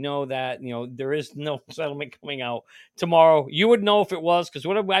 So we know that, there is no settlement coming out tomorrow. You would know if it was, because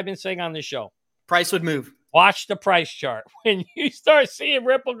what have I been saying on this show? Price would move. Watch the price chart. When you start seeing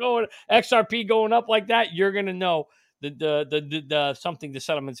Ripple XRP going up like that, you're gonna know the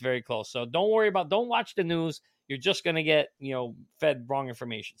settlement's very close. So don't watch the news. You're just gonna get fed wrong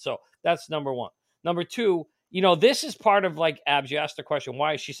information. So that's number one. Number two, this is part of, like, Abs, you asked the question,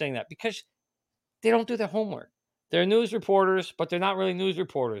 why is she saying that? Because they don't do their homework. They're news reporters, but they're not really news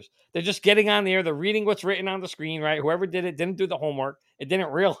reporters. They're just getting on there. They're reading what's written on the screen, right? Whoever did it didn't do the homework. It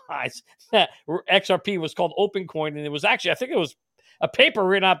didn't realize that XRP was called OpenCoin. And it was actually, I think it was a paper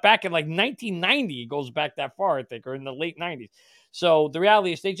written out back in like 1990. It goes back that far, I think, or in the late 90s. So the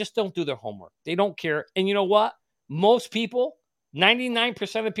reality is they just don't do their homework. They don't care. And you know what? Most people,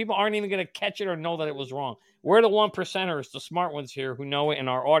 99% of people aren't even going to catch it or know that it was wrong. We're the 1%ers, the smart ones here who know it in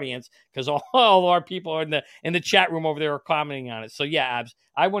our audience, because all our people in the chat room over there are commenting on it. So yeah, Abs,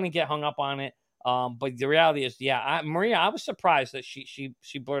 I wouldn't get hung up on it. But the reality is, Maria, I was surprised that she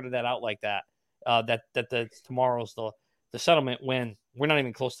blurted that out like that. That tomorrow's the settlement, when we're not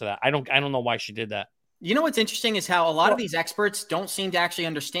even close to that. I don't know why she did that. You know what's interesting is how a lot of these experts don't seem to actually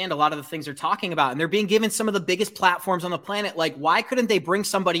understand a lot of the things they're talking about. And they're being given some of the biggest platforms on the planet. Like, why couldn't they bring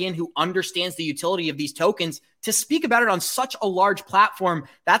somebody in who understands the utility of these tokens to speak about it on such a large platform?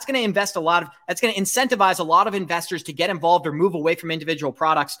 That's going to that's going to incentivize a lot of investors to get involved or move away from individual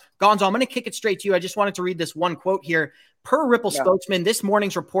products. Gonzo, I'm going to kick it straight to you. I just wanted to read this one quote here. Per Ripple spokesman, this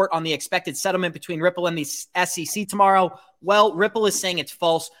morning's report on the expected settlement between Ripple and the SEC tomorrow, well, Ripple is saying it's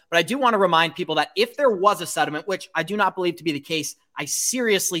false. But I do want to remind people that if there was a settlement, which I do not believe to be the case, I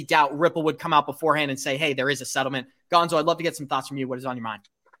seriously doubt Ripple would come out beforehand and say, hey, there is a settlement. Gonzo, I'd love to get some thoughts from you. What is on your mind?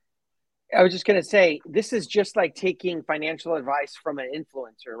 I was just going to say, this is just like taking financial advice from an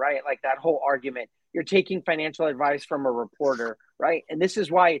influencer, right? Like that whole argument. You're taking financial advice from a reporter, right? And this is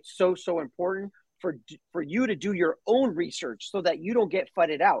why it's so important for you to do your own research so that you don't get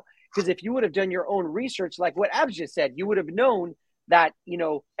fudded out. Because if you would have done your own research, like what Abs just said, you would have known that,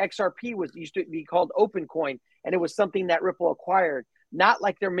 XRP used to be called OpenCoin, and it was something that Ripple acquired. Not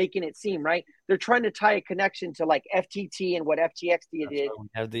like they're making it seem, right? They're trying to tie a connection to like FTT and what FTX did,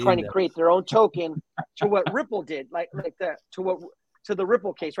 trying to create their own token to what Ripple did, to the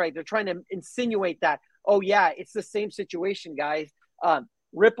Ripple case, right? They're trying to insinuate that, oh yeah, it's the same situation, guys.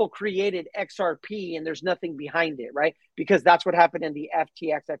 Ripple created XRP and there's nothing behind it, right? Because that's what happened in the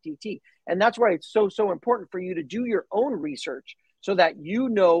FTX, FTT. And that's why it's so important for you to do your own research so that you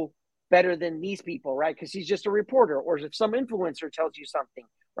know better than these people, right? Because he's just a reporter, or if some influencer tells you something,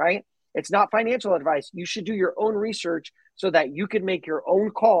 right? It's not financial advice. You should do your own research so that you can make your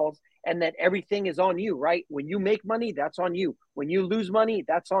own calls and that everything is on you, right? When you make money, that's on you. When you lose money,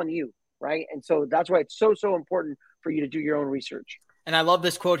 that's on you, right? And so that's why it's so important for you to do your own research. And I love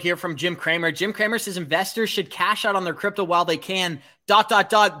this quote here from Jim Cramer. Jim Cramer says investors should cash out on their crypto while they can. ...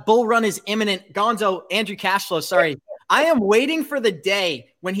 Bull run is imminent. Gonzo, Andrew Cashflow, sorry. I am waiting for the day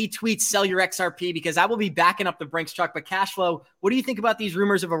when he tweets sell your XRP because I will be backing up the Brinks truck. But Cashflow, what do you think about these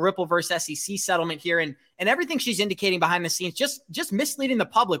rumors of a Ripple versus SEC settlement here and everything she's indicating behind the scenes, just misleading the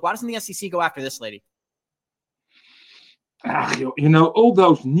public? Why doesn't the SEC go after this lady? All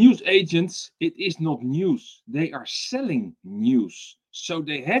those news agents, it is not news. They are selling news. So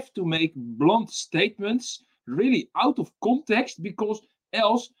they have to make blunt statements really out of context because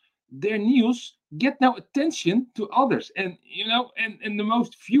else their news get now attention to others. And, and the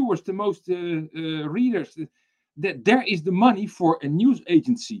most viewers, the most readers, that there is the money for a news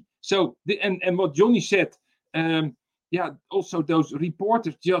agency. So, and what Johnny said, also those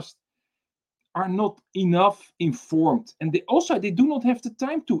reporters just are not enough informed, and they do not have the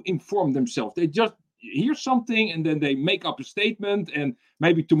time to inform themselves. They just hear something and then they make up a statement, and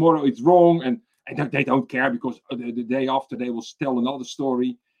maybe tomorrow it's wrong, and they don't care because the day after they will tell another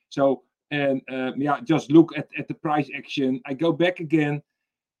story. So just look at the price action. I go back again,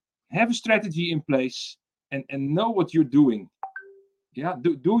 have a strategy in place, and know what you're doing. Yeah,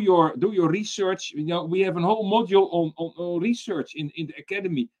 do your research. We have a whole module on research in the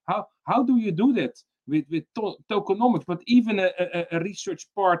academy. How do you do that with tokenomics? But even a research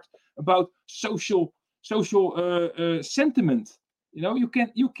part about social sentiment.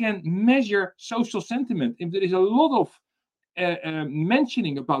 You can measure social sentiment. If there is a lot of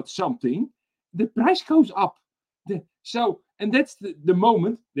mentioning about something, the price goes up. And that's the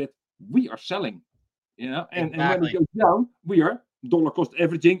moment that we are selling. And when it goes down, we are dollar cost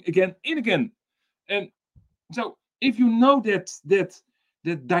averaging again and again. And so if you know that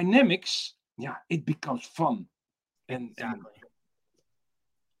the dynamics, it becomes fun. Exactly.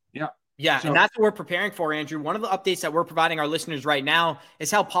 Yeah, and that's what we're preparing for, Andrew. One of the updates that we're providing our listeners right now is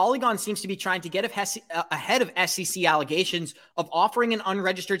how Polygon seems to be trying to get ahead of SEC allegations of offering an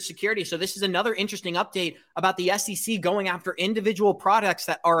unregistered security. So this is another interesting update about the SEC going after individual products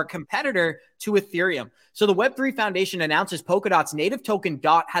that are a competitor to Ethereum. So the Web3 Foundation announces Polkadot's native token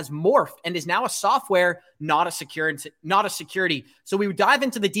DOT has morphed and is now a software, not a security. So we would dive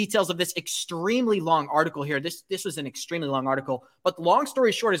into the details of this extremely long article here. This was an extremely long article, but the long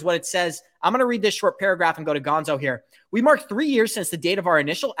story short is what it says. I'm going to read this short paragraph and go to Gonzo here. We mark 3 years since the date of our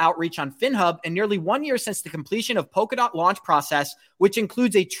initial outreach on FinHub and nearly 1 year since the completion of Polkadot launch process, which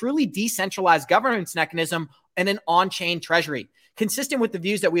includes a truly decentralized governance mechanism and an on-chain treasury. Consistent with the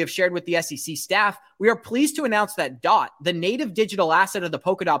views that we have shared with the SEC staff, we are pleased to announce that DOT, the native digital asset of the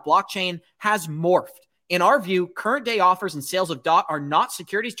Polkadot blockchain, has morphed. In our view, current day offers and sales of DOT are not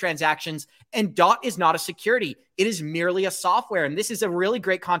securities transactions, and DOT is not a security. It is merely a software. And this is a really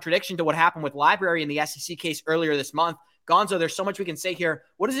great contradiction to what happened with Library in the SEC case earlier this month. Gonzo, there's so much we can say here.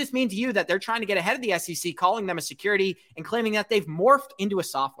 What does this mean to you that they're trying to get ahead of the SEC, calling them a security and claiming that they've morphed into a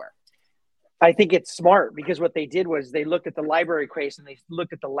software? I think it's smart because what they did was they looked at the Library case and they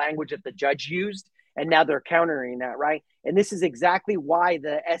looked at the language that the judge used, and now they're countering that, right? And this is exactly why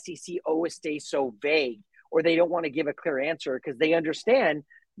the SEC always stays so vague, or they don't want to give a clear answer, because they understand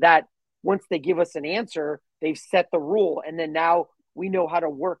that once they give us an answer, they've set the rule, and then now we know how to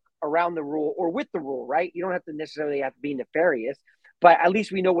work around the rule or with the rule, right? You don't have to necessarily have to be nefarious, but at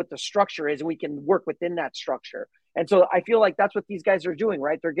least we know what the structure is and we can work within that structure. And so I feel like that's what these guys are doing,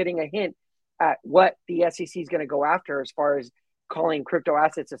 right? They're getting a hint at what the SEC is going to go after as far as calling crypto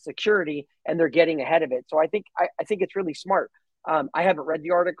assets a security, and they're getting ahead of it. So I think it's really smart. I haven't read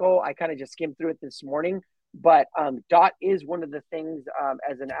the article. I kind of just skimmed through it this morning, but DOT is one of the things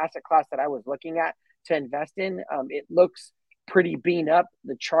as an asset class that I was looking at to invest in. It looks pretty bean up.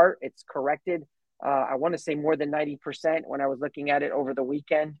 The chart, it's corrected. I want to say more than 90% when I was looking at it over the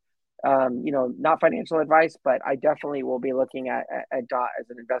weekend. Not financial advice, but I definitely will be looking at DOT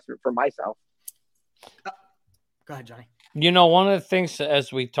as an investment for myself. Go ahead, Johnny. One of the things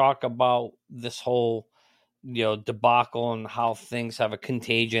as we talk about this whole, debacle and how things have a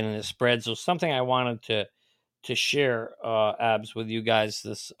contagion and it spreads, was something I wanted to share, Abs, with you guys.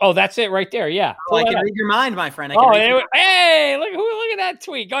 That's it right there. Yeah. I can read your mind, my friend. Hey, look at that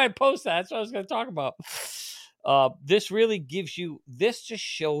tweet. Go ahead, post that. That's what I was going to talk about. This just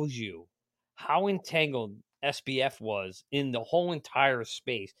shows you how entangled SBF was in the whole entire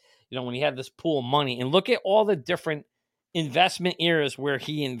space. When he had this pool of money, and look at all the different investment areas where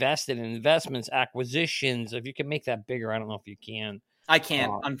he invested in investments, acquisitions. If you can make that bigger, I don't know if you can. I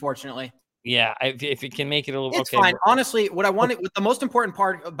can't, unfortunately. Yeah, if you can make it a little, it's fine. Honestly, what the most important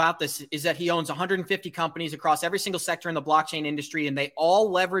part about this is that he owns 150 companies across every single sector in the blockchain industry, and they all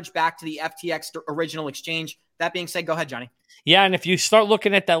leverage back to the FTX original exchange. That being said, go ahead, Johnny. Yeah, and if you start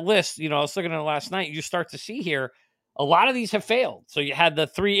looking at that list, I was looking at it last night, you start to see here, a lot of these have failed. So you had the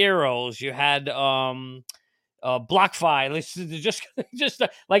 3 arrows, you had BlockFi. Let's just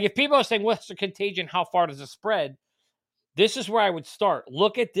like if people are saying what's the contagion, how far does it spread? This is where I would start.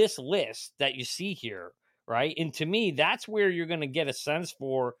 Look at this list that you see here, right? And to me, that's where you're going to get a sense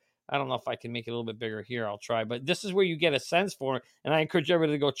for. I don't know if I can make it a little bit bigger here. I'll try, but this is where you get a sense for, and I encourage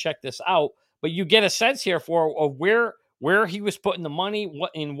everybody to go check this out. But you get a sense here for of where he was putting the money,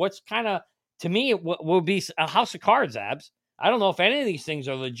 what's kind of, to me, it will be a house of cards, Abs. I don't know if any of these things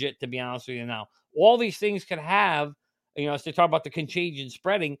are legit, to be honest with you now. All these things could have, as they talk about the contagion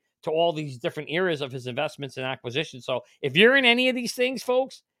spreading to all these different areas of his investments and acquisitions. So if you're in any of these things,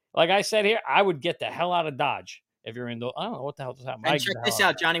 folks, like I said here, I would get the hell out of Dodge. If you're in those, I don't know what the hell just happened. And check this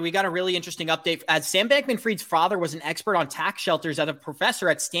out, Johnny. We got a really interesting update. As Sam Bankman-Fried's father was an expert on tax shelters as a professor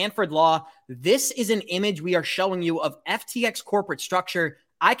at Stanford Law, this is an image we are showing you of FTX corporate structure.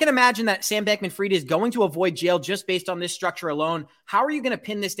 I can imagine that Sam Bankman-Fried is going to avoid jail just based on this structure alone. How are you going to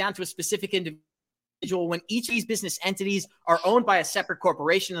pin this down to a specific individual when each of these business entities are owned by a separate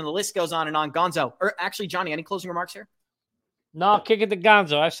corporation, and the list goes on and on? Gonzo, or actually, Johnny, any closing remarks here? No, kick it to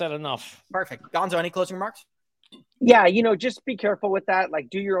Gonzo. I've said enough. Perfect. Gonzo, any closing remarks? Yeah, just be careful with that.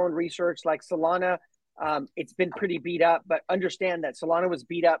 Like, do your own research. Like Solana, it's been pretty beat up, but understand that Solana was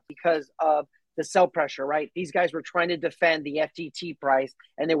beat up because of the sell pressure, right? These guys were trying to defend the FTT price,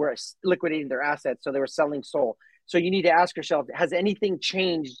 and they were liquidating their assets, so they were selling SOL. So you need to ask yourself, has anything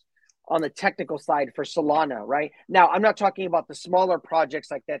changed on the technical side for Solana, right? Now, I'm not talking about the smaller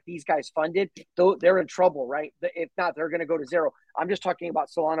projects like that these guys funded. Though they're in trouble, right? If not, they're going to go to zero. I'm just talking about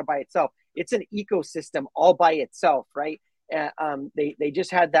Solana by itself. It's an ecosystem all by itself, right? They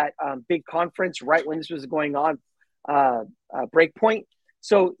just had that big conference right when this was going on, Breakpoint.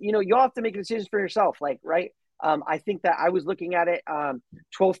 So, you all have to make decisions for yourself, like, right? I think that I was looking at it,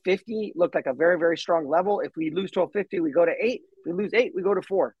 1250 looked like a very, very strong level. If we lose 1250, we go to 8. If we lose 8, we go to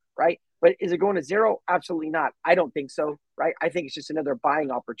 4, right? But is it going to 0? Absolutely not. I don't think so, right? I think it's just another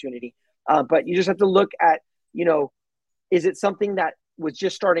buying opportunity. But you just have to look at, is it something that was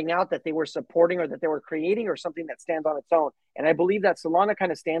just starting out that they were supporting or that they were creating, or something that stands on its own? And I believe that Solana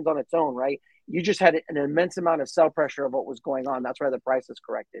kind of stands on its own, right? You just had an immense amount of sell pressure of what was going on. That's why the price is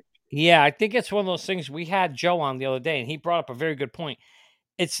corrected. Yeah, I think it's one of those things. We had Joe on the other day, and he brought up a very good point.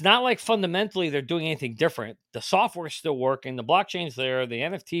 It's not like fundamentally they're doing anything different. The software is still working. The blockchain's there. The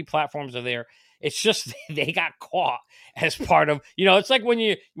NFT platforms are there. It's just they got caught as part of, it's like when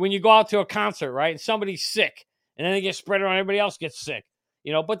you go out to a concert, right? And somebody's sick, and then they get spread around, everybody else gets sick.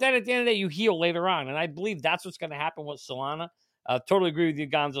 But then at the end of the day, you heal later on. And I believe that's what's going to happen with Solana. Totally agree with you,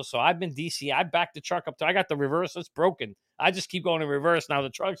 Gonzo. So I've been DC. I backed the truck up. I got the reverse. It's broken. I just keep going in reverse. Now the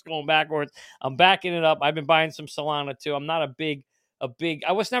truck's going backwards. I'm backing it up. I've been buying some Solana too. I'm not a big,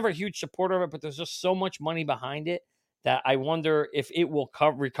 I was never a huge supporter of it, but there's just so much money behind it that I wonder if it will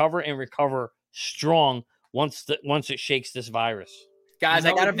recover strong once it shakes this virus. Guys,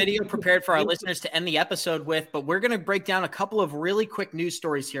 I got a video prepared for our listeners to end the episode with, but we're going to break down a couple of really quick news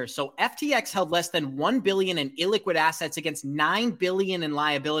stories here. So FTX held less than $1 billion in illiquid assets against $9 billion in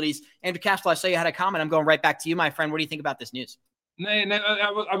liabilities. Andrew Cashflow, I saw you had a comment. I'm going right back to you, my friend. What do you think about this news? No,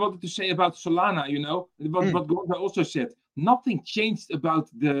 I wanted to say about Solana, what Gonzo also said. Nothing changed about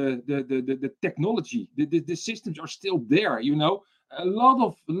the technology. The systems are still there, A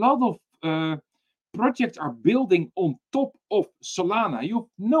lot of projects are building on top of Solana. You have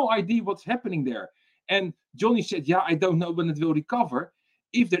no idea what's happening there. And Johnny said, I don't know when it will recover.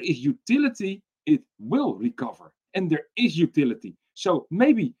 If there is utility, it will recover. And there is utility. So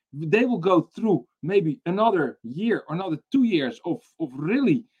maybe they will go through maybe another year or another 2 years of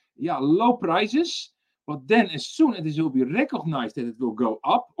really low prices. But then as soon as it will be recognized that it will go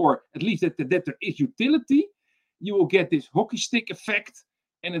up, or at least that there is utility, you will get this hockey stick effect,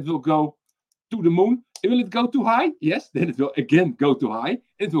 and it will go to the moon. Will it go too high? Yes, then it will again go too high.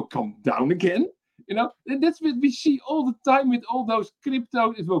 It will come down again. And that's what we see all the time with all those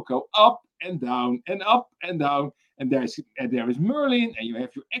cryptos. It will go up and down and up and down. And there is Merlin, and you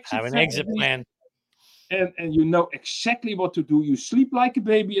have your exit. Have an exit plan. And you know exactly what to do. You sleep like a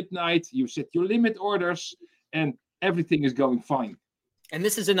baby at night. You set your limit orders, and everything is going fine. And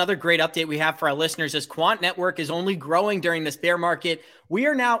this is another great update we have for our listeners as Quant Network is only growing during this bear market. We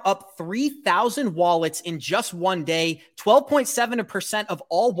are now up 3,000 wallets in just one day. 12.7% of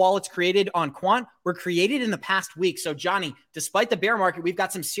all wallets created on Quant were created in the past week. So Johnny, despite the bear market, we've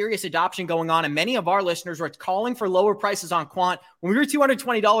got some serious adoption going on. And many of our listeners were calling for lower prices on Quant. When we were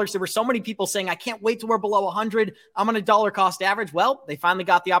 $220, there were so many people saying, I can't wait till we're below 100. I'm on a dollar cost average. Well, they finally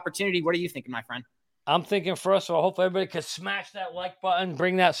got the opportunity. What are you thinking, my friend? I'm thinking, first of all, hopefully everybody could smash that like button,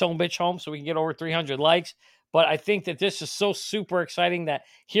 bring that son of a bitch home so we can get over 300 likes. But I think that this is so super exciting that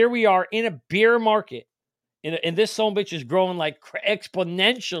here we are in a bear market, And this son of a bitch is growing like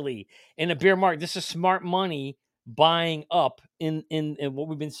exponentially in a bear market. This is smart money buying up in what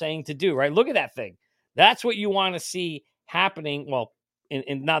we've been saying to do, right? Look at that thing. That's what you want to see happening. Well,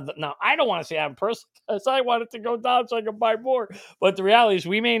 now I don't want to see it happen personally because I want it to go down so I can buy more. But the reality is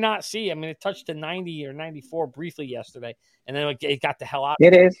we may not see. I mean, it touched to 90 or 94 briefly yesterday, and then it got the hell out.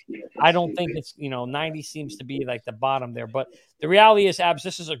 It is. I don't think it's, 90 seems to be like the bottom there. But the reality is, Abs,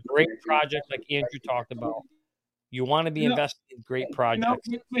 this is a great project like Andrew talked about. You want to be invested in great projects.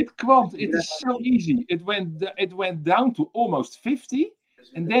 With Quant, it is so easy. It went down to almost 50,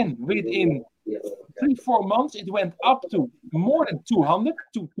 and then within 3-4 months, it went up to more than 200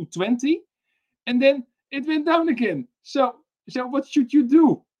 to 220, and then it went down again. So what should you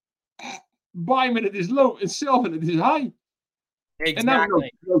do? Buy when it is low and sell when it is high. Exactly. And now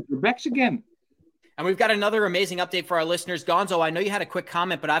go your backs again. And we've got another amazing update for our listeners. Gonzo, I know you had a quick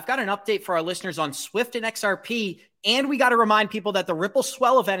comment, but I've got an update for our listeners on Swift and XRP. And we got to remind people that the Ripple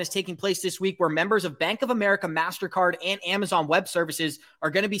Swell event is taking place this week where members of Bank of America, MasterCard, and Amazon Web Services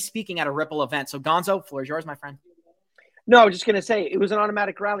are going to be speaking at a Ripple event. So Gonzo, floor is yours, my friend. No, I was just going to say it was an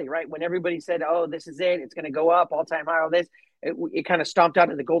automatic rally, right? When everybody said, oh, this is it, it's going to go up, all-time high, all this, it kind of stomped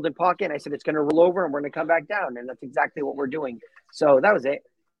out of the golden pocket. And I said, it's going to roll over and we're going to come back down. And that's exactly what we're doing. So that was it.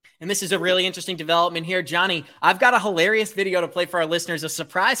 And this is a really interesting development here. Johnny, I've got a hilarious video to play for our listeners, a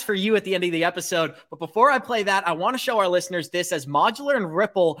surprise for you at the end of the episode. But before I play that, I want to show our listeners this as Modular and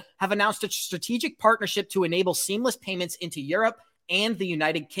Ripple have announced a strategic partnership to enable seamless payments into Europe and the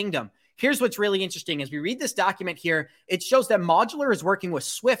United Kingdom. Here's what's really interesting. As we read this document here, it shows that Modular is working with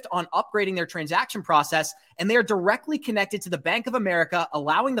Swift on upgrading their transaction process, and they are directly connected to the Bank of America,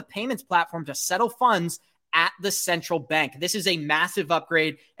 allowing the payments platform to settle funds at the central bank. This is a massive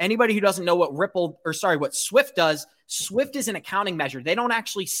upgrade. Anybody who doesn't know what Swift does, Swift is an accounting measure. They don't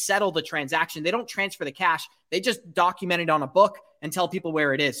actually settle the transaction. They don't transfer the cash. They just document it on a book and tell people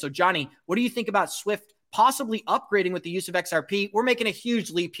where it is. So Johnny, what do you think about Swift possibly upgrading with the use of XRP? We're making a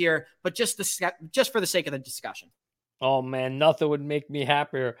huge leap here, but just for the sake of the discussion. Oh man, nothing would make me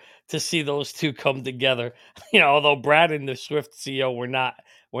happier to see those two come together. Although Brad and the Swift CEO we're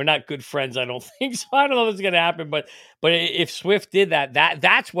not good friends, I don't think. So I don't know if it's going to happen, but if Swift did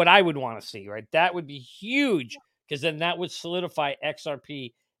that's what I would want to see, right? That would be huge because then that would solidify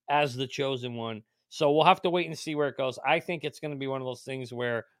XRP as the chosen one. So we'll have to wait and see where it goes. I think it's going to be one of those things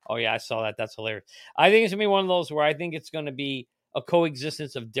where, oh yeah, I saw that. That's hilarious. I think it's going to be one of those where I think it's going to be a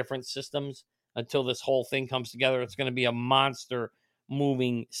coexistence of different systems until this whole thing comes together. It's going to be a monster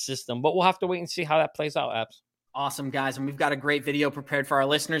moving system, but we'll have to wait and see how that plays out, Abs. Awesome, guys. And we've got a great video prepared for our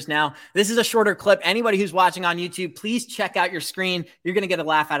listeners now. This is a shorter clip. Anybody who's watching on YouTube, please check out your screen. You're going to get a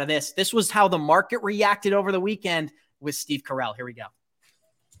laugh out of this. This was how the market reacted over the weekend with Steve Carell. Here we go.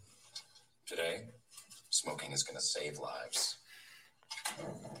 Today, smoking is going to save lives.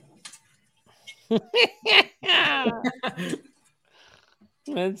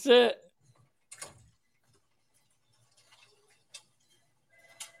 That's it.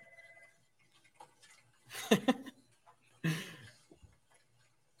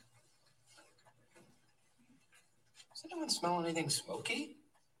 Does anyone smell anything smoky?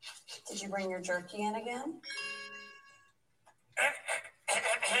 Did you bring your jerky in again?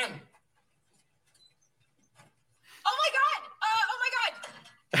 Oh my God! Oh my God!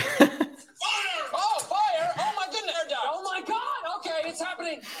 Fire! Oh, fire! Oh my goodness! Oh my God! Okay, it's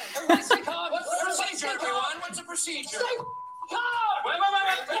happening. Everybody stay calm. What's the procedure, everyone? What's the procedure? Stay calm! Wait.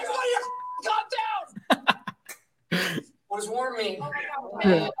 Everybody, calm down! What does warm mean?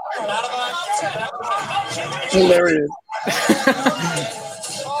 Hilarious.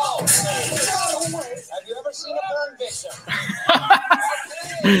 Have you ever seen a burn victim?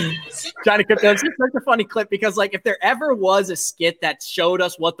 Johnny Crypto, it's just such a funny clip because, if there ever was a skit that showed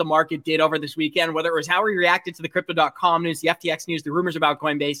us what the market did over this weekend, whether it was how we reacted to the Crypto.com news, the FTX news, the rumors about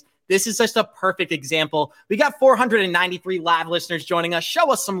Coinbase, this is just a perfect example. We got 493 live listeners joining us.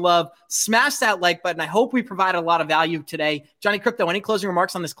 Show us some love. Smash that like button. I hope we provide a lot of value today. Johnny Crypto, any closing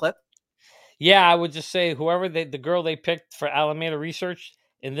remarks on this clip? Yeah, I would just say whoever the girl they picked for Alameda Research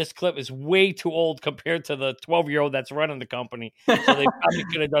in this clip is way too old compared to the 12-year-old that's running the company. So they probably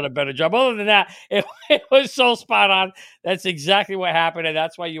could have done a better job. Other than that, it was so spot on. That's exactly what happened, and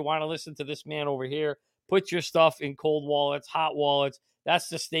that's why you want to listen to this man over here. Put your stuff in cold wallets, hot wallets. That's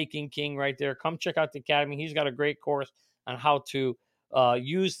the staking king right there. Come check out the Academy. He's got a great course on how to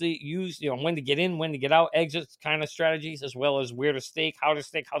use when to get in, when to get out, exit kind of strategies, as well as where to stake, how to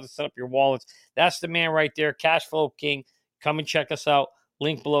set up your wallets. That's the man right there, Cash Flow King. Come and check us out.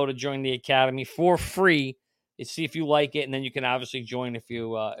 Link below to join the Academy for free. see if you like it, and then you can obviously join if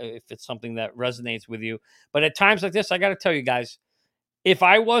it's something that resonates with you. But at times like this, I got to tell you guys, if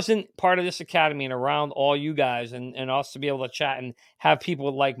I wasn't part of this academy and around all you guys and us to be able to chat and have people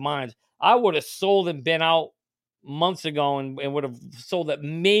with like minds, I would have sold and been out months ago and would have sold at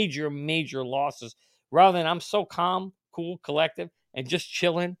major losses, rather than I'm so calm, cool, collective, and just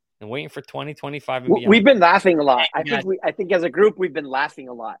chilling and waiting for 2025 and beyond. We've been laughing a lot. I think as a group, we've been laughing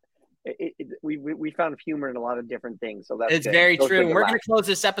a lot. We found humor in a lot of different things. So that's good. Very true. And we're going to close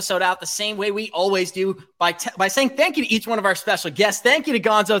this episode out the same way we always do by saying thank you to each one of our special guests. Thank you to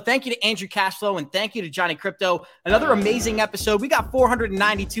Gonzo. Thank you to Andrew Cashflow. And thank you to Johnny Crypto. Another amazing episode. We got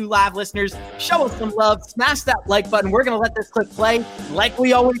 492 live listeners. Show us some love. Smash that like button. We're going to let this clip play. Like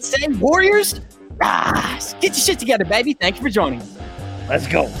we always say, Warriors, rise. Get your shit together, baby. Thank you for joining us. Let's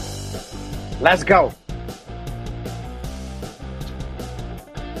go. Let's go.